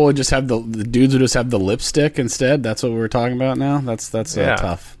 so people would just have the dudes would just have the lipstick instead. That's what we're talking about now. That's Yeah.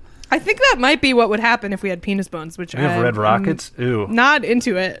 tough. I think that might be what would happen if we had penis bones, which We have red rockets. Ew. Not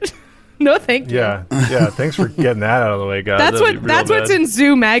into it. No, thank you. Yeah. Thanks for getting that out of the way, guys. That's what's in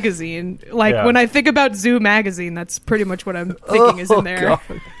Zoo magazine. Like when I think about Zoo magazine, that's pretty much what I'm thinking is in there.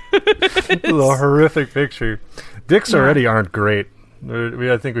 The horrific picture. Dicks already aren't great.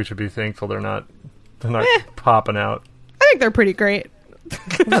 I think we should be thankful they're not popping out. I think they're pretty great.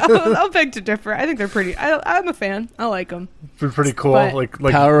 I'll beg to differ. I think they're pretty. I'm a fan. I like them. They're pretty cool. But- like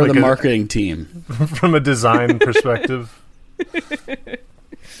Power of like the marketing team. from a design perspective.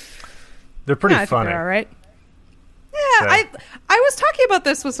 They're pretty I funny. think they're all right. Yeah, I was talking about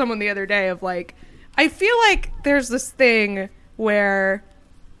this with someone the other day of like, I feel like there's this thing where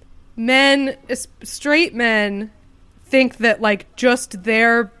straight men think that like just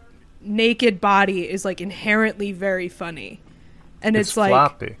their naked body is like inherently very funny, and it's like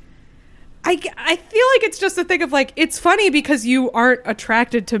floppy. I feel like it's just a thing of like it's funny because you aren't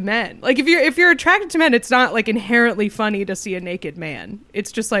attracted to men. Like if you're attracted to men, it's not like inherently funny to see a naked man.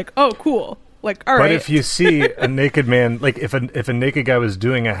 It's just like, oh, cool. Like, all right. But if you see a naked man, like if a naked guy was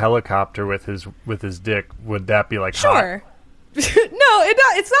doing a helicopter with his dick, would that be like hot? sure. No,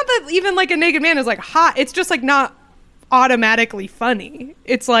 it's not that even like a naked man is like hot. It's just like not automatically funny.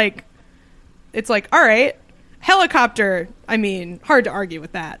 It's like all right. Helicopter, I mean, hard to argue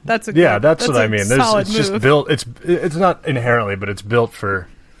with that. That's what I mean. It's just built. It's not inherently, but it's built for.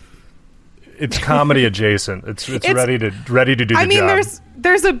 It's comedy adjacent. It's ready to do the job. I mean,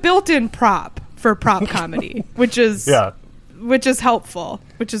 there's a built-in prop for prop comedy, which is helpful,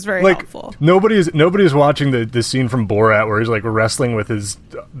 which is very helpful. Nobody's watching the scene from Borat where he's like wrestling with his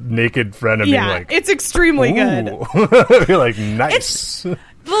naked friend and being like, it's extremely good. You're like, nice.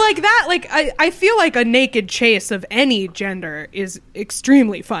 But like that, like I feel like a naked chase of any gender is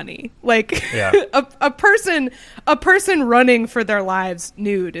extremely funny. Like a person running for their lives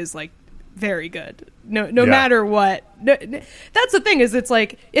nude is like very good. No matter what. No, that's the thing is it's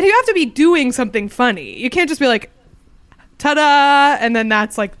like you have to be doing something funny. You can't just be like ta-da and then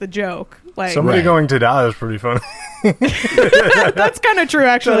that's like the joke. Like somebody going ta-da is pretty funny. That's kind of true,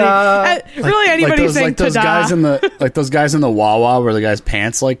 actually. Really, anybody saying ta-da. Those guys in the Wawa where the guy's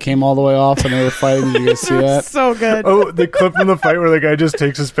pants like came all the way off and they were fighting. Did you guys see that? So good. Oh, the clip from the fight where the guy just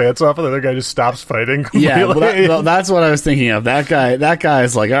takes his pants off and the other guy just stops fighting completely. Yeah, well, that's what I was thinking of. That guy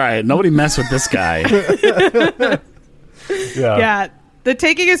is like, all right, nobody mess with this guy. Yeah. The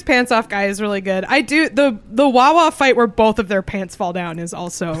taking his pants off guy is really good. The Wawa fight where both of their pants fall down is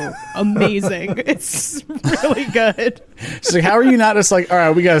also amazing. It's really good. It's like, how are you not just like, all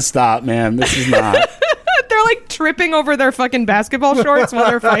right, we gotta stop, man. This is not. They're like tripping over their fucking basketball shorts while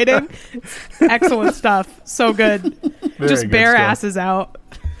they're fighting. Excellent stuff. So good. Very Just good bare stuff. asses out.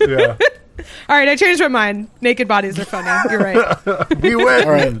 Yeah. All right, I changed my mind. Naked bodies are funny. You're right. We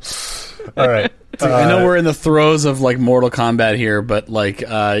win. All right. I know we're in the throes of like Mortal Kombat here, but like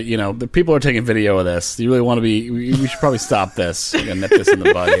the people are taking video of this. You really want to be? We should probably stop this and nip this in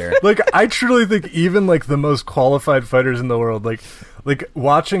the bud here. Like, I truly think even like the most qualified fighters in the world, like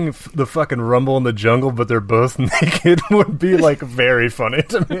watching the fucking Rumble in the Jungle, but they're both naked would be like very funny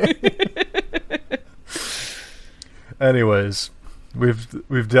to me. Anyways,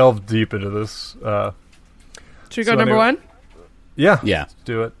 we've delved deep into this. Should we go number one? Yeah. Yeah. Let's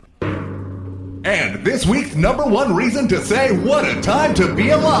do it. And this week's number one reason to say what a time to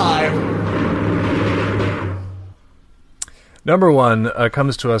be alive. Number one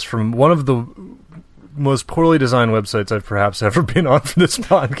comes to us from one of the most poorly designed websites I've perhaps ever been on for this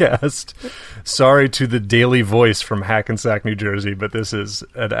podcast. Sorry to the Daily Voice from Hackensack, New Jersey, but this is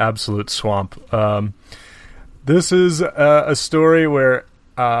an absolute swamp. This is a story where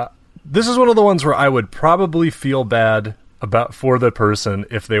this is one of the ones where I would probably feel bad for the person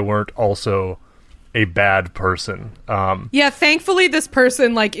if they weren't also a bad person. Yeah, thankfully this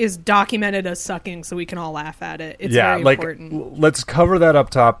person is documented as sucking, so we can all laugh at it. It's very important. Let's cover that up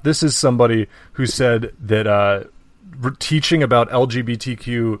top. This is somebody who said that teaching about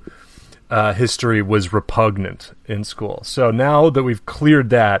LGBTQ history was repugnant in school. So now that we've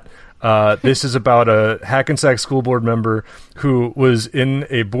cleared that, this is about a Hackensack school board member who was in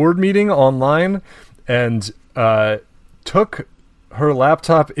a board meeting online and took her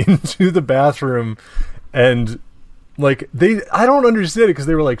laptop into the bathroom, and I don't understand it because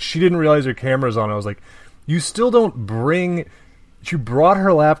they were like, she didn't realize her camera's on. I was like, you still don't she brought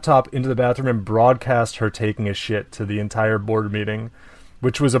her laptop into the bathroom and broadcast her taking a shit to the entire board meeting,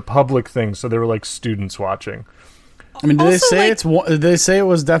 which was a public thing, so there were students watching. I mean, did they say it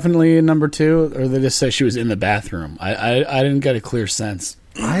was definitely number two, or did they just say she was in the bathroom? I didn't get a clear sense.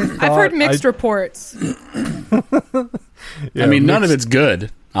 I've heard mixed reports. Yeah, I mean, none of it's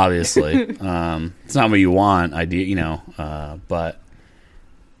good, obviously. It's not what you want, but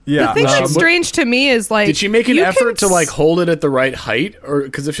yeah. The thing that's strange to me is did she make an effort to hold it at the right height, or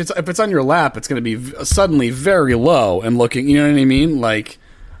because if it's on your lap, it's going to be suddenly very low and looking. You know what I mean?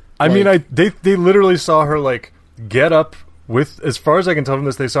 They literally saw her get up with, as far as I can tell from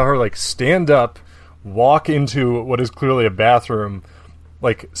this, they saw her stand up, walk into what is clearly a bathroom,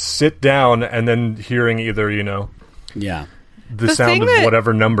 sit down, and then hearing either the sound of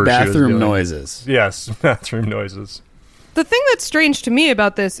whatever number she was doing. Bathroom noises. Yes, bathroom noises. The thing that's strange to me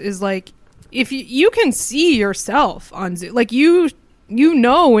about this is if you can see yourself on Zoom, you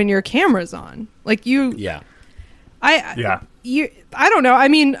know when your camera's on, Yeah. I don't know. I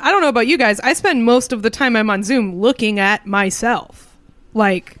mean, I don't know about you guys. I spend most of the time I'm on Zoom looking at myself.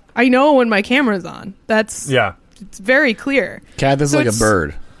 I know when my camera's on. It's very clear. Cat, this is like a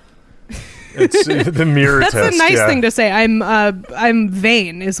bird. It's the mirror test. That's a nice thing to say. I'm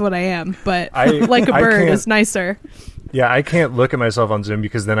vain is what I am, but like a bird is nicer. Yeah, I can't look at myself on Zoom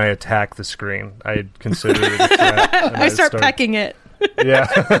because then I attack the screen. I consider it a threat. I start pecking it.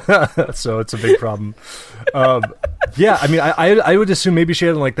 Yeah, so it's a big problem. Yeah, I mean, I would assume maybe she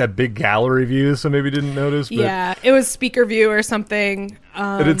had that big gallery view, so maybe didn't notice. But yeah, it was speaker view or something.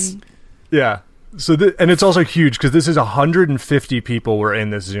 And so and it's also huge because this is 150 people were in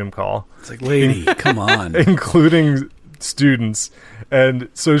this Zoom call. It's lady, come on, including students. And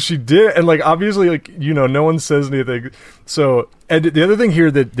so she did, and obviously no one says anything. So, and the other thing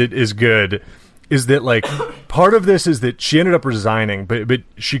here that is good is that part of this is that she ended up resigning, but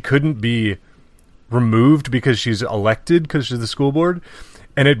she couldn't be removed because she's elected because she's the school board.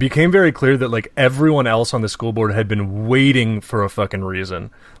 And it became very clear that everyone else on the school board had been waiting for a fucking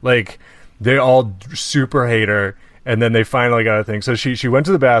reason. They all super hate her, and then they finally got a thing. So she went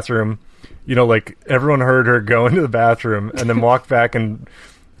to the bathroom, everyone heard her go into the bathroom and then walk back, and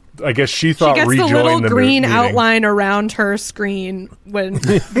I guess she thought she gets rejoin the little green meeting. Outline around her screen when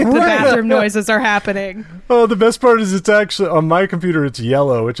the bathroom noises are happening. Oh, the best part is it's actually on my computer. It's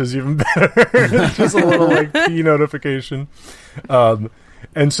yellow, which is even better. It's just a little P notification.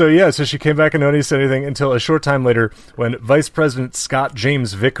 And so so she came back and nobody said anything until a short time later when Vice President Scott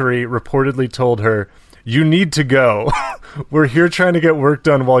James Vickery reportedly told her, "You need to go. We're here trying to get work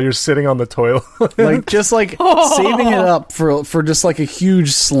done while you're sitting on the toilet." Saving it up for just a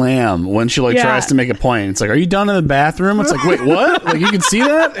huge slam when she tries to make a point. It's are you done in the bathroom? It's wait, what? You can see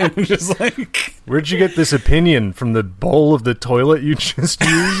that? And just where'd you get this opinion from? The bowl of the toilet you just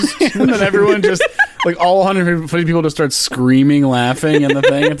used? And then everyone just all 150 people just start screaming, laughing, and the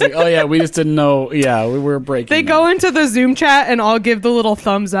thing. It's oh yeah, we just didn't know. Yeah, we were breaking. They go into the Zoom chat and all give the little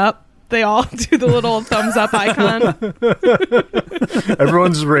thumbs up. They all do the little thumbs up icon.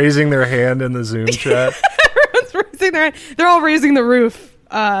 Everyone's raising their hand in the Zoom chat. Everyone's raising their hand. They're all raising the roof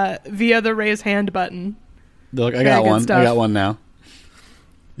via the raise hand button. Look, I got one. I got one now.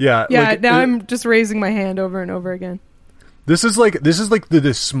 Yeah. Yeah. Now I'm just raising my hand over and over again. This is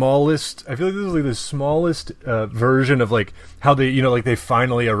the smallest. I feel like this is the smallest version of how they they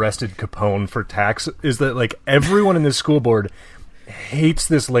finally arrested Capone for tax. Is that everyone in this school board hates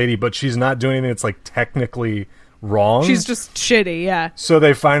this lady, but she's not doing anything that's technically wrong. She's just shitty, yeah. So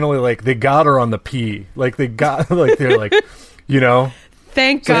they finally they got her on the P. They're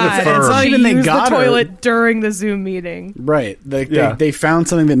Thank It's like God. it's not She even they used got the her. toilet during the Zoom meeting. Right. Yeah. They found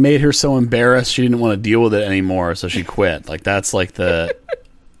something that made her so embarrassed she didn't want to deal with it anymore, so she quit. Like, that's like the...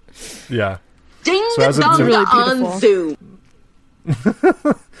 Yeah. Ding So as of dong really on beautiful. Zoom.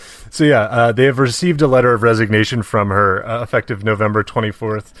 So yeah, they have received a letter of resignation from her effective November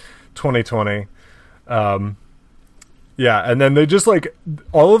 24th, 2020. Yeah, and then they just like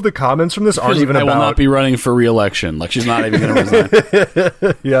all of the comments from this aren't even I about. will not be running for re-election. Like, she's not even going to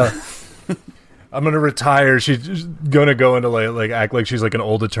resign. Yeah, I'm gonna retire. She's gonna go into like act like she's like an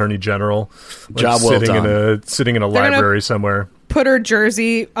old attorney general, like Job well done. sitting in a They're gonna- library somewhere. Put her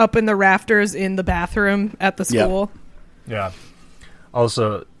jersey up in the rafters in the bathroom at the Yep. school. Yeah.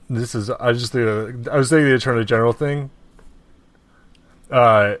 Also, this is I was thinking the attorney general thing.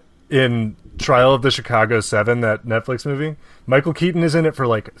 In Trial of the Chicago 7, that Netflix movie, Michael Keaton is in it for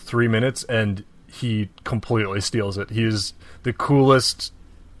like 3 minutes, and he completely steals it. He is the coolest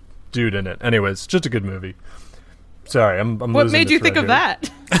dude in it. Anyways, just a good movie. Sorry, I'm What losing made the you think thread of here.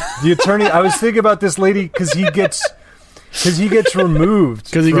 that? The attorney. I was thinking about this lady because he gets removed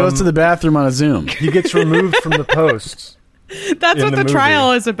Because he goes from- to the bathroom on a Zoom. He gets removed from the post. That's in what the the movie.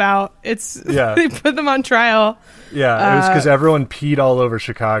 trial is about. It's Yeah. they put them on trial. Yeah, it was because everyone peed all over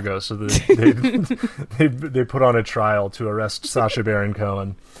Chicago, so they put on a trial to arrest Sacha Baron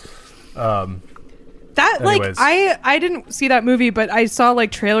Cohen. That Anyways. like I didn't see that movie, but I saw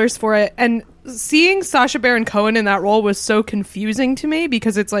like trailers for it, and seeing Sacha Baron Cohen in that role was so confusing to me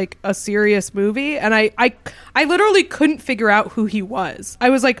because it's like a serious movie, and I literally couldn't figure out who he was. I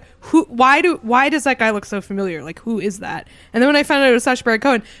was like, why does that guy look so familiar? Like, who is that? And then when I found out it was Sacha Baron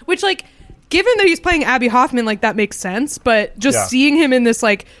Cohen, which like, given that he's playing Abby Hoffman, like that makes sense, but just Yeah. seeing him in this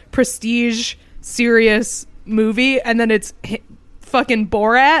like prestige serious movie, and then it's fucking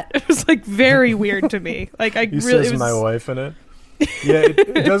Borat, it was like very weird to me. Like I He really says my wife in it. Yeah,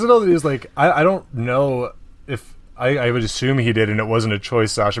 it doesn't all these like I don't know if I would assume he did, and it wasn't a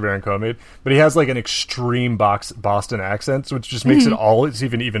choice Sacha Baron Cohen made, but he has like an extreme Boston accent, which just makes it all it's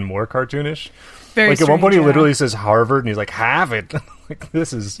even more cartoonish. very Like at one point, he strange, yeah. literally says Harvard, and he's like, "Harvard." Like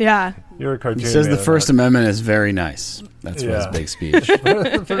this is Yeah. You're a cartoon. He says the man. First Amendment is very nice. That's Yeah. his big speech.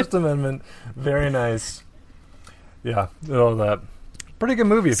 First Amendment, very nice. Yeah, all that. Pretty good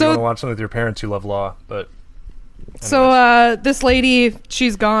movie if So- you want to watch something with your parents who love law. But So this lady,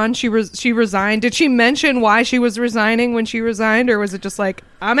 she's gone. She resigned. Did she mention why she was resigning when she resigned, or was it just like,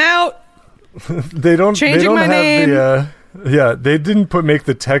 I'm out? they don't. Changing they don't my have name. the. Yeah, they didn't make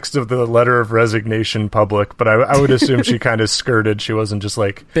the text of the letter of resignation public, but I would assume she kind of skirted. She wasn't just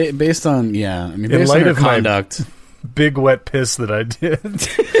like Based on, yeah, I mean, In based light on her of my- conduct, big wet piss that I did.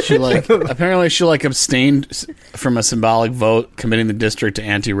 she apparently she abstained from a symbolic vote committing the district to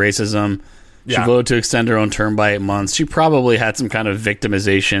anti-racism. She Yeah. voted to extend her own term by 8 months. She probably had some kind of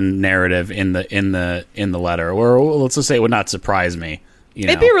victimization narrative in the letter, or let's just say it would not surprise me.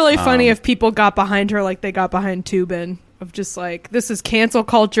 It'd be really funny if people got behind her like they got behind Tubin, of just like, this is cancel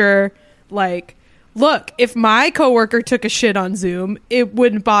culture. Like, look, if my coworker took a shit on Zoom, it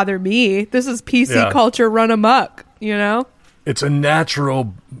wouldn't bother me. This is PC Yeah. culture run amok, you know? It's a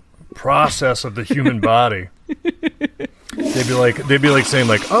natural process of the human body. They'd be like saying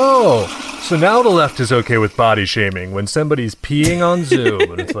like, oh, so now the left is okay with body shaming when somebody's peeing on Zoom,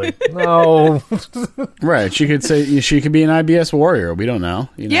 and it's like, no. Right. She could say she could be an IBS warrior. We don't know.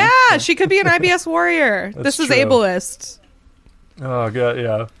 You know? Yeah, she could be an IBS warrior. This is true. ableist. Oh god,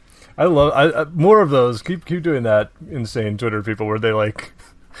 yeah. I love more of those. Keep doing that, insane Twitter people where they like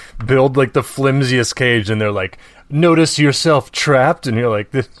build like the flimsiest cage and they're like, notice yourself trapped, and you're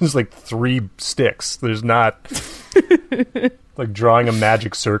like, this is like 3 sticks. There's not like drawing a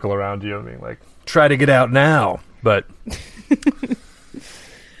magic circle around you. I mean, like, try to get out now, but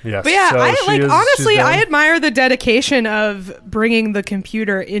yeah. But yeah, so I she's honestly, done. I admire the dedication of bringing the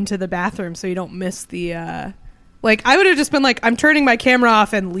computer into the bathroom so you don't miss the. Like, I would have just been like, I'm turning my camera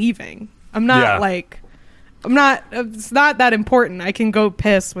off and leaving. I'm not Yeah. like, I'm not. It's not that important. I can go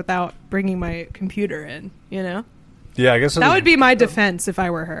piss without bringing my computer in. You know, Yeah, I guess that would be my defense if I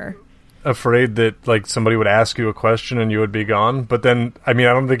were her. afraid that like somebody would ask you a question and you would be gone. But then, I mean,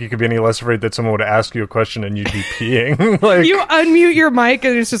 I don't think you could be any less afraid that someone would ask you a question and you'd be peeing. Like, You unmute your mic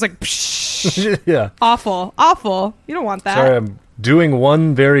and it's just like, psh, yeah. awful, awful. You don't want that. Sorry, I'm doing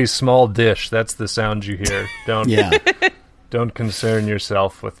one very small dish. That's the sound you hear. Don't Yeah. don't concern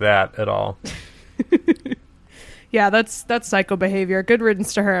yourself with that at all. Yeah, that's psycho behavior. Good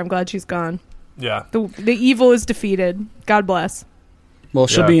riddance to her. I'm glad she's gone. Yeah. The evil is defeated. God bless. Well,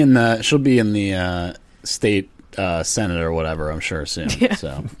 she'll Yeah. be in the state senate or whatever. I'm sure soon. Yeah.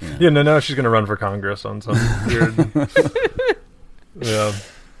 So yeah. Yeah, no, she's going to run for Congress on some weird... Yeah.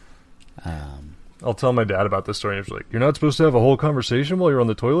 I'll tell my dad about this story, and he's like, "You're not supposed to have a whole conversation while you're on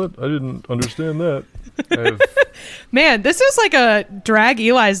the toilet? I didn't understand that." Man, this is like a Drag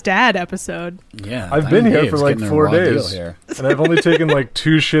Eli's Dad episode. Yeah, I've been here for like 4 days, and I've only taken like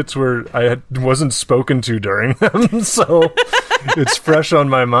 2 shits where I wasn't spoken to during them, so it's fresh on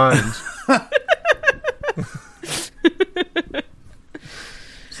my mind.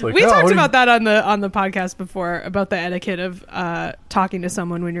 Like, we talked about that on the podcast before, about the etiquette of talking to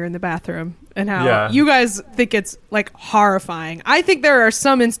someone when you're in the bathroom, and how you guys think it's like horrifying. I think there are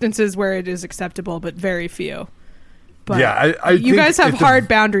some instances where it is acceptable, but very few. But yeah, I you guys have hard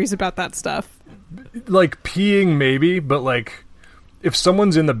boundaries about that stuff. Like peeing, maybe, but like if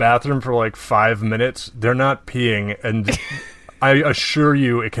someone's in the bathroom for like 5 minutes, they're not peeing, and I assure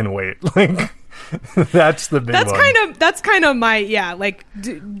you, it can wait. Like. That's the big one. That's kind of my like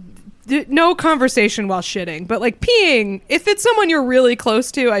no conversation while shitting, but like peeing, if it's someone you're really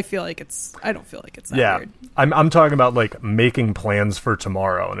close to, I don't feel like it's that weird. I'm talking about like making plans for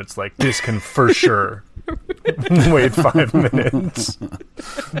tomorrow, and it's like this can for sure wait 5 minutes.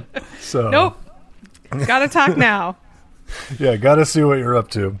 So nope, gotta talk now. Yeah, gotta see what you're up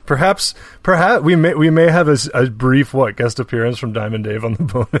to. Perhaps we may have a brief guest appearance from Diamond Dave on the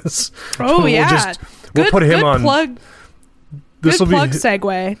bonus. Oh yeah, we'll put him on. Plug. Good plug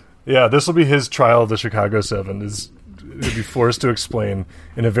segue. Yeah, this will be his trial of the Chicago 7. He'll be forced to explain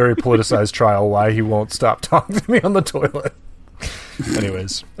in a very politicized trial why he won't stop talking to me on the toilet.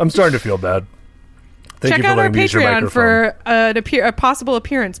 Anyways, I'm starting to feel bad. Check out our Patreon for a possible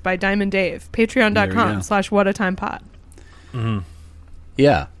appearance by Diamond Dave. Patreon.com/whatatimepod. Mm-hmm.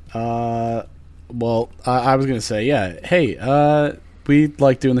 Yeah. Well, I was going to say, hey, we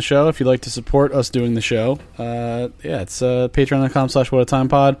like doing the show. If you'd like to support us doing the show, it's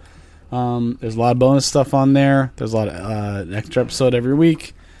patreon.com/whatatimepod. There's a lot of bonus stuff on there. There's a lot of extra episode every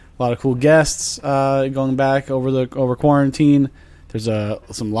week. A lot of cool guests going back over quarantine. There's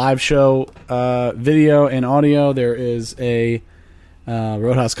some live show video and audio. There is a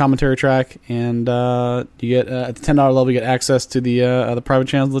Roadhouse commentary track, and you get at the $10 level you get access to the private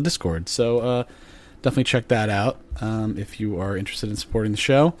channels of the Discord. So definitely check that out if you are interested in supporting the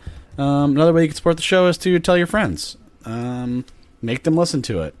show. Another way you can support the show is to tell your friends, make them listen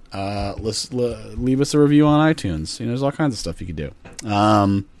to it. Leave us a review on iTunes. There's all kinds of stuff you can do.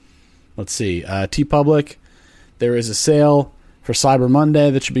 Let's see, TeePublic. There is a sale for Cyber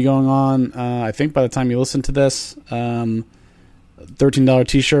Monday that should be going on. I think by the time you listen to this. $13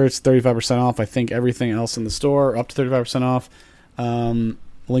 t-shirts, 35% off. I think everything else in the store up to 35% off.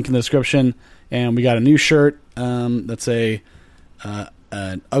 Link in the description. And we got a new shirt that's an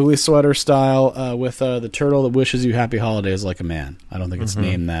ugly sweater style with the turtle that wishes you happy holidays like a man. I don't think it's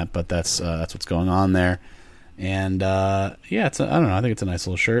named that, but that's what's going on there. And I don't know. I think it's a nice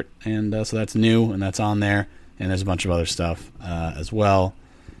little shirt. And so that's new, and that's on there. And there's a bunch of other stuff as well.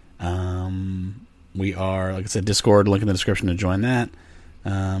 We are, like I said, Discord, link in the description to join that.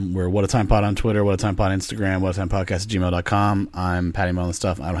 We're What a Time Pod on Twitter, What a Time Pod Instagram, whatatimepodcast@gmail.com. I'm Patty Mullen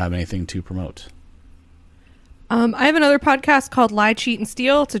Stuff. I don't have anything to promote. I have another podcast called Lie, Cheat, and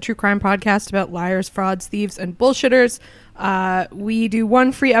Steal. It's a true crime podcast about liars, frauds, thieves, and bullshitters. We do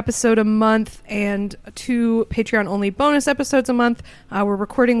 1 free episode a month and 2 Patreon-only bonus episodes a month. We're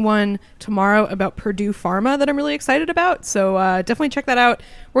recording one tomorrow about Purdue Pharma that I'm really excited about, so definitely check that out.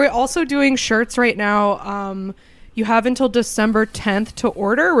 We're also doing shirts right now. You have until December 10th to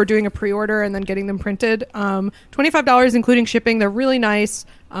order. We're doing a pre-order and then getting them printed. $25 including shipping. They're really nice.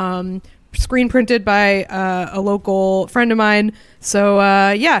 Screen printed by a local friend of mine. So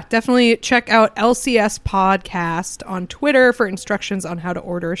definitely check out LCS Podcast on Twitter for instructions on how to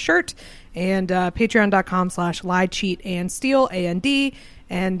order a shirt, and patreon.com/lie, cheat, and steal, AND.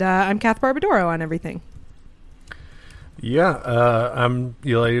 And I'm Kath Barbadoro on everything. I'm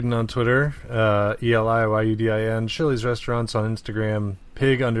Eli Uden on Twitter, ELIYUDIN, Chili's Restaurants on Instagram,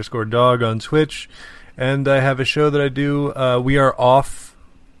 pig_dog on Twitch, and I have a show that I do. We are off.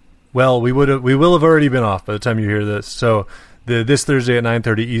 Well, we will have already been off by the time you hear this. So this Thursday at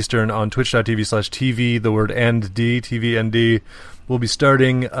 9:30 Eastern on twitch.tv/TV, the word ND, TVND, we'll be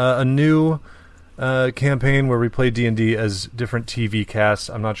starting a new campaign where we play D&D as different TV casts.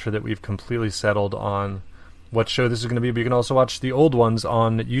 I'm not sure that we've completely settled on what show this is going to be, but you can also watch the old ones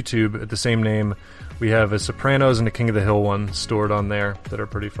on YouTube at the same name. We have a Sopranos and a King of the Hill one stored on there that are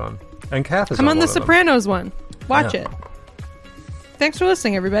pretty fun. And Kath is on the Sopranos one. Watch it. Thanks for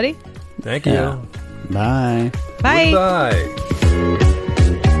listening, everybody. Thank you. Bye. Bye. Goodbye.